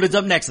 Locked and Loaded's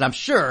up next, and I'm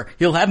sure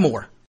he'll have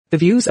more. The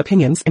views,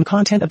 opinions, and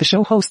content of the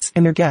show hosts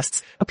and their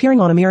guests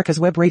appearing on America's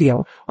Web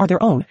Radio are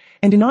their own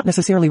and do not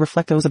necessarily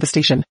reflect those of the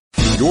station.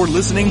 You're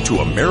listening to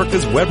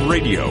America's Web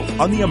Radio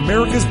on the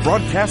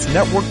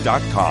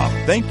AmericasBroadcastNetwork.com.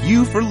 Thank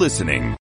you for listening.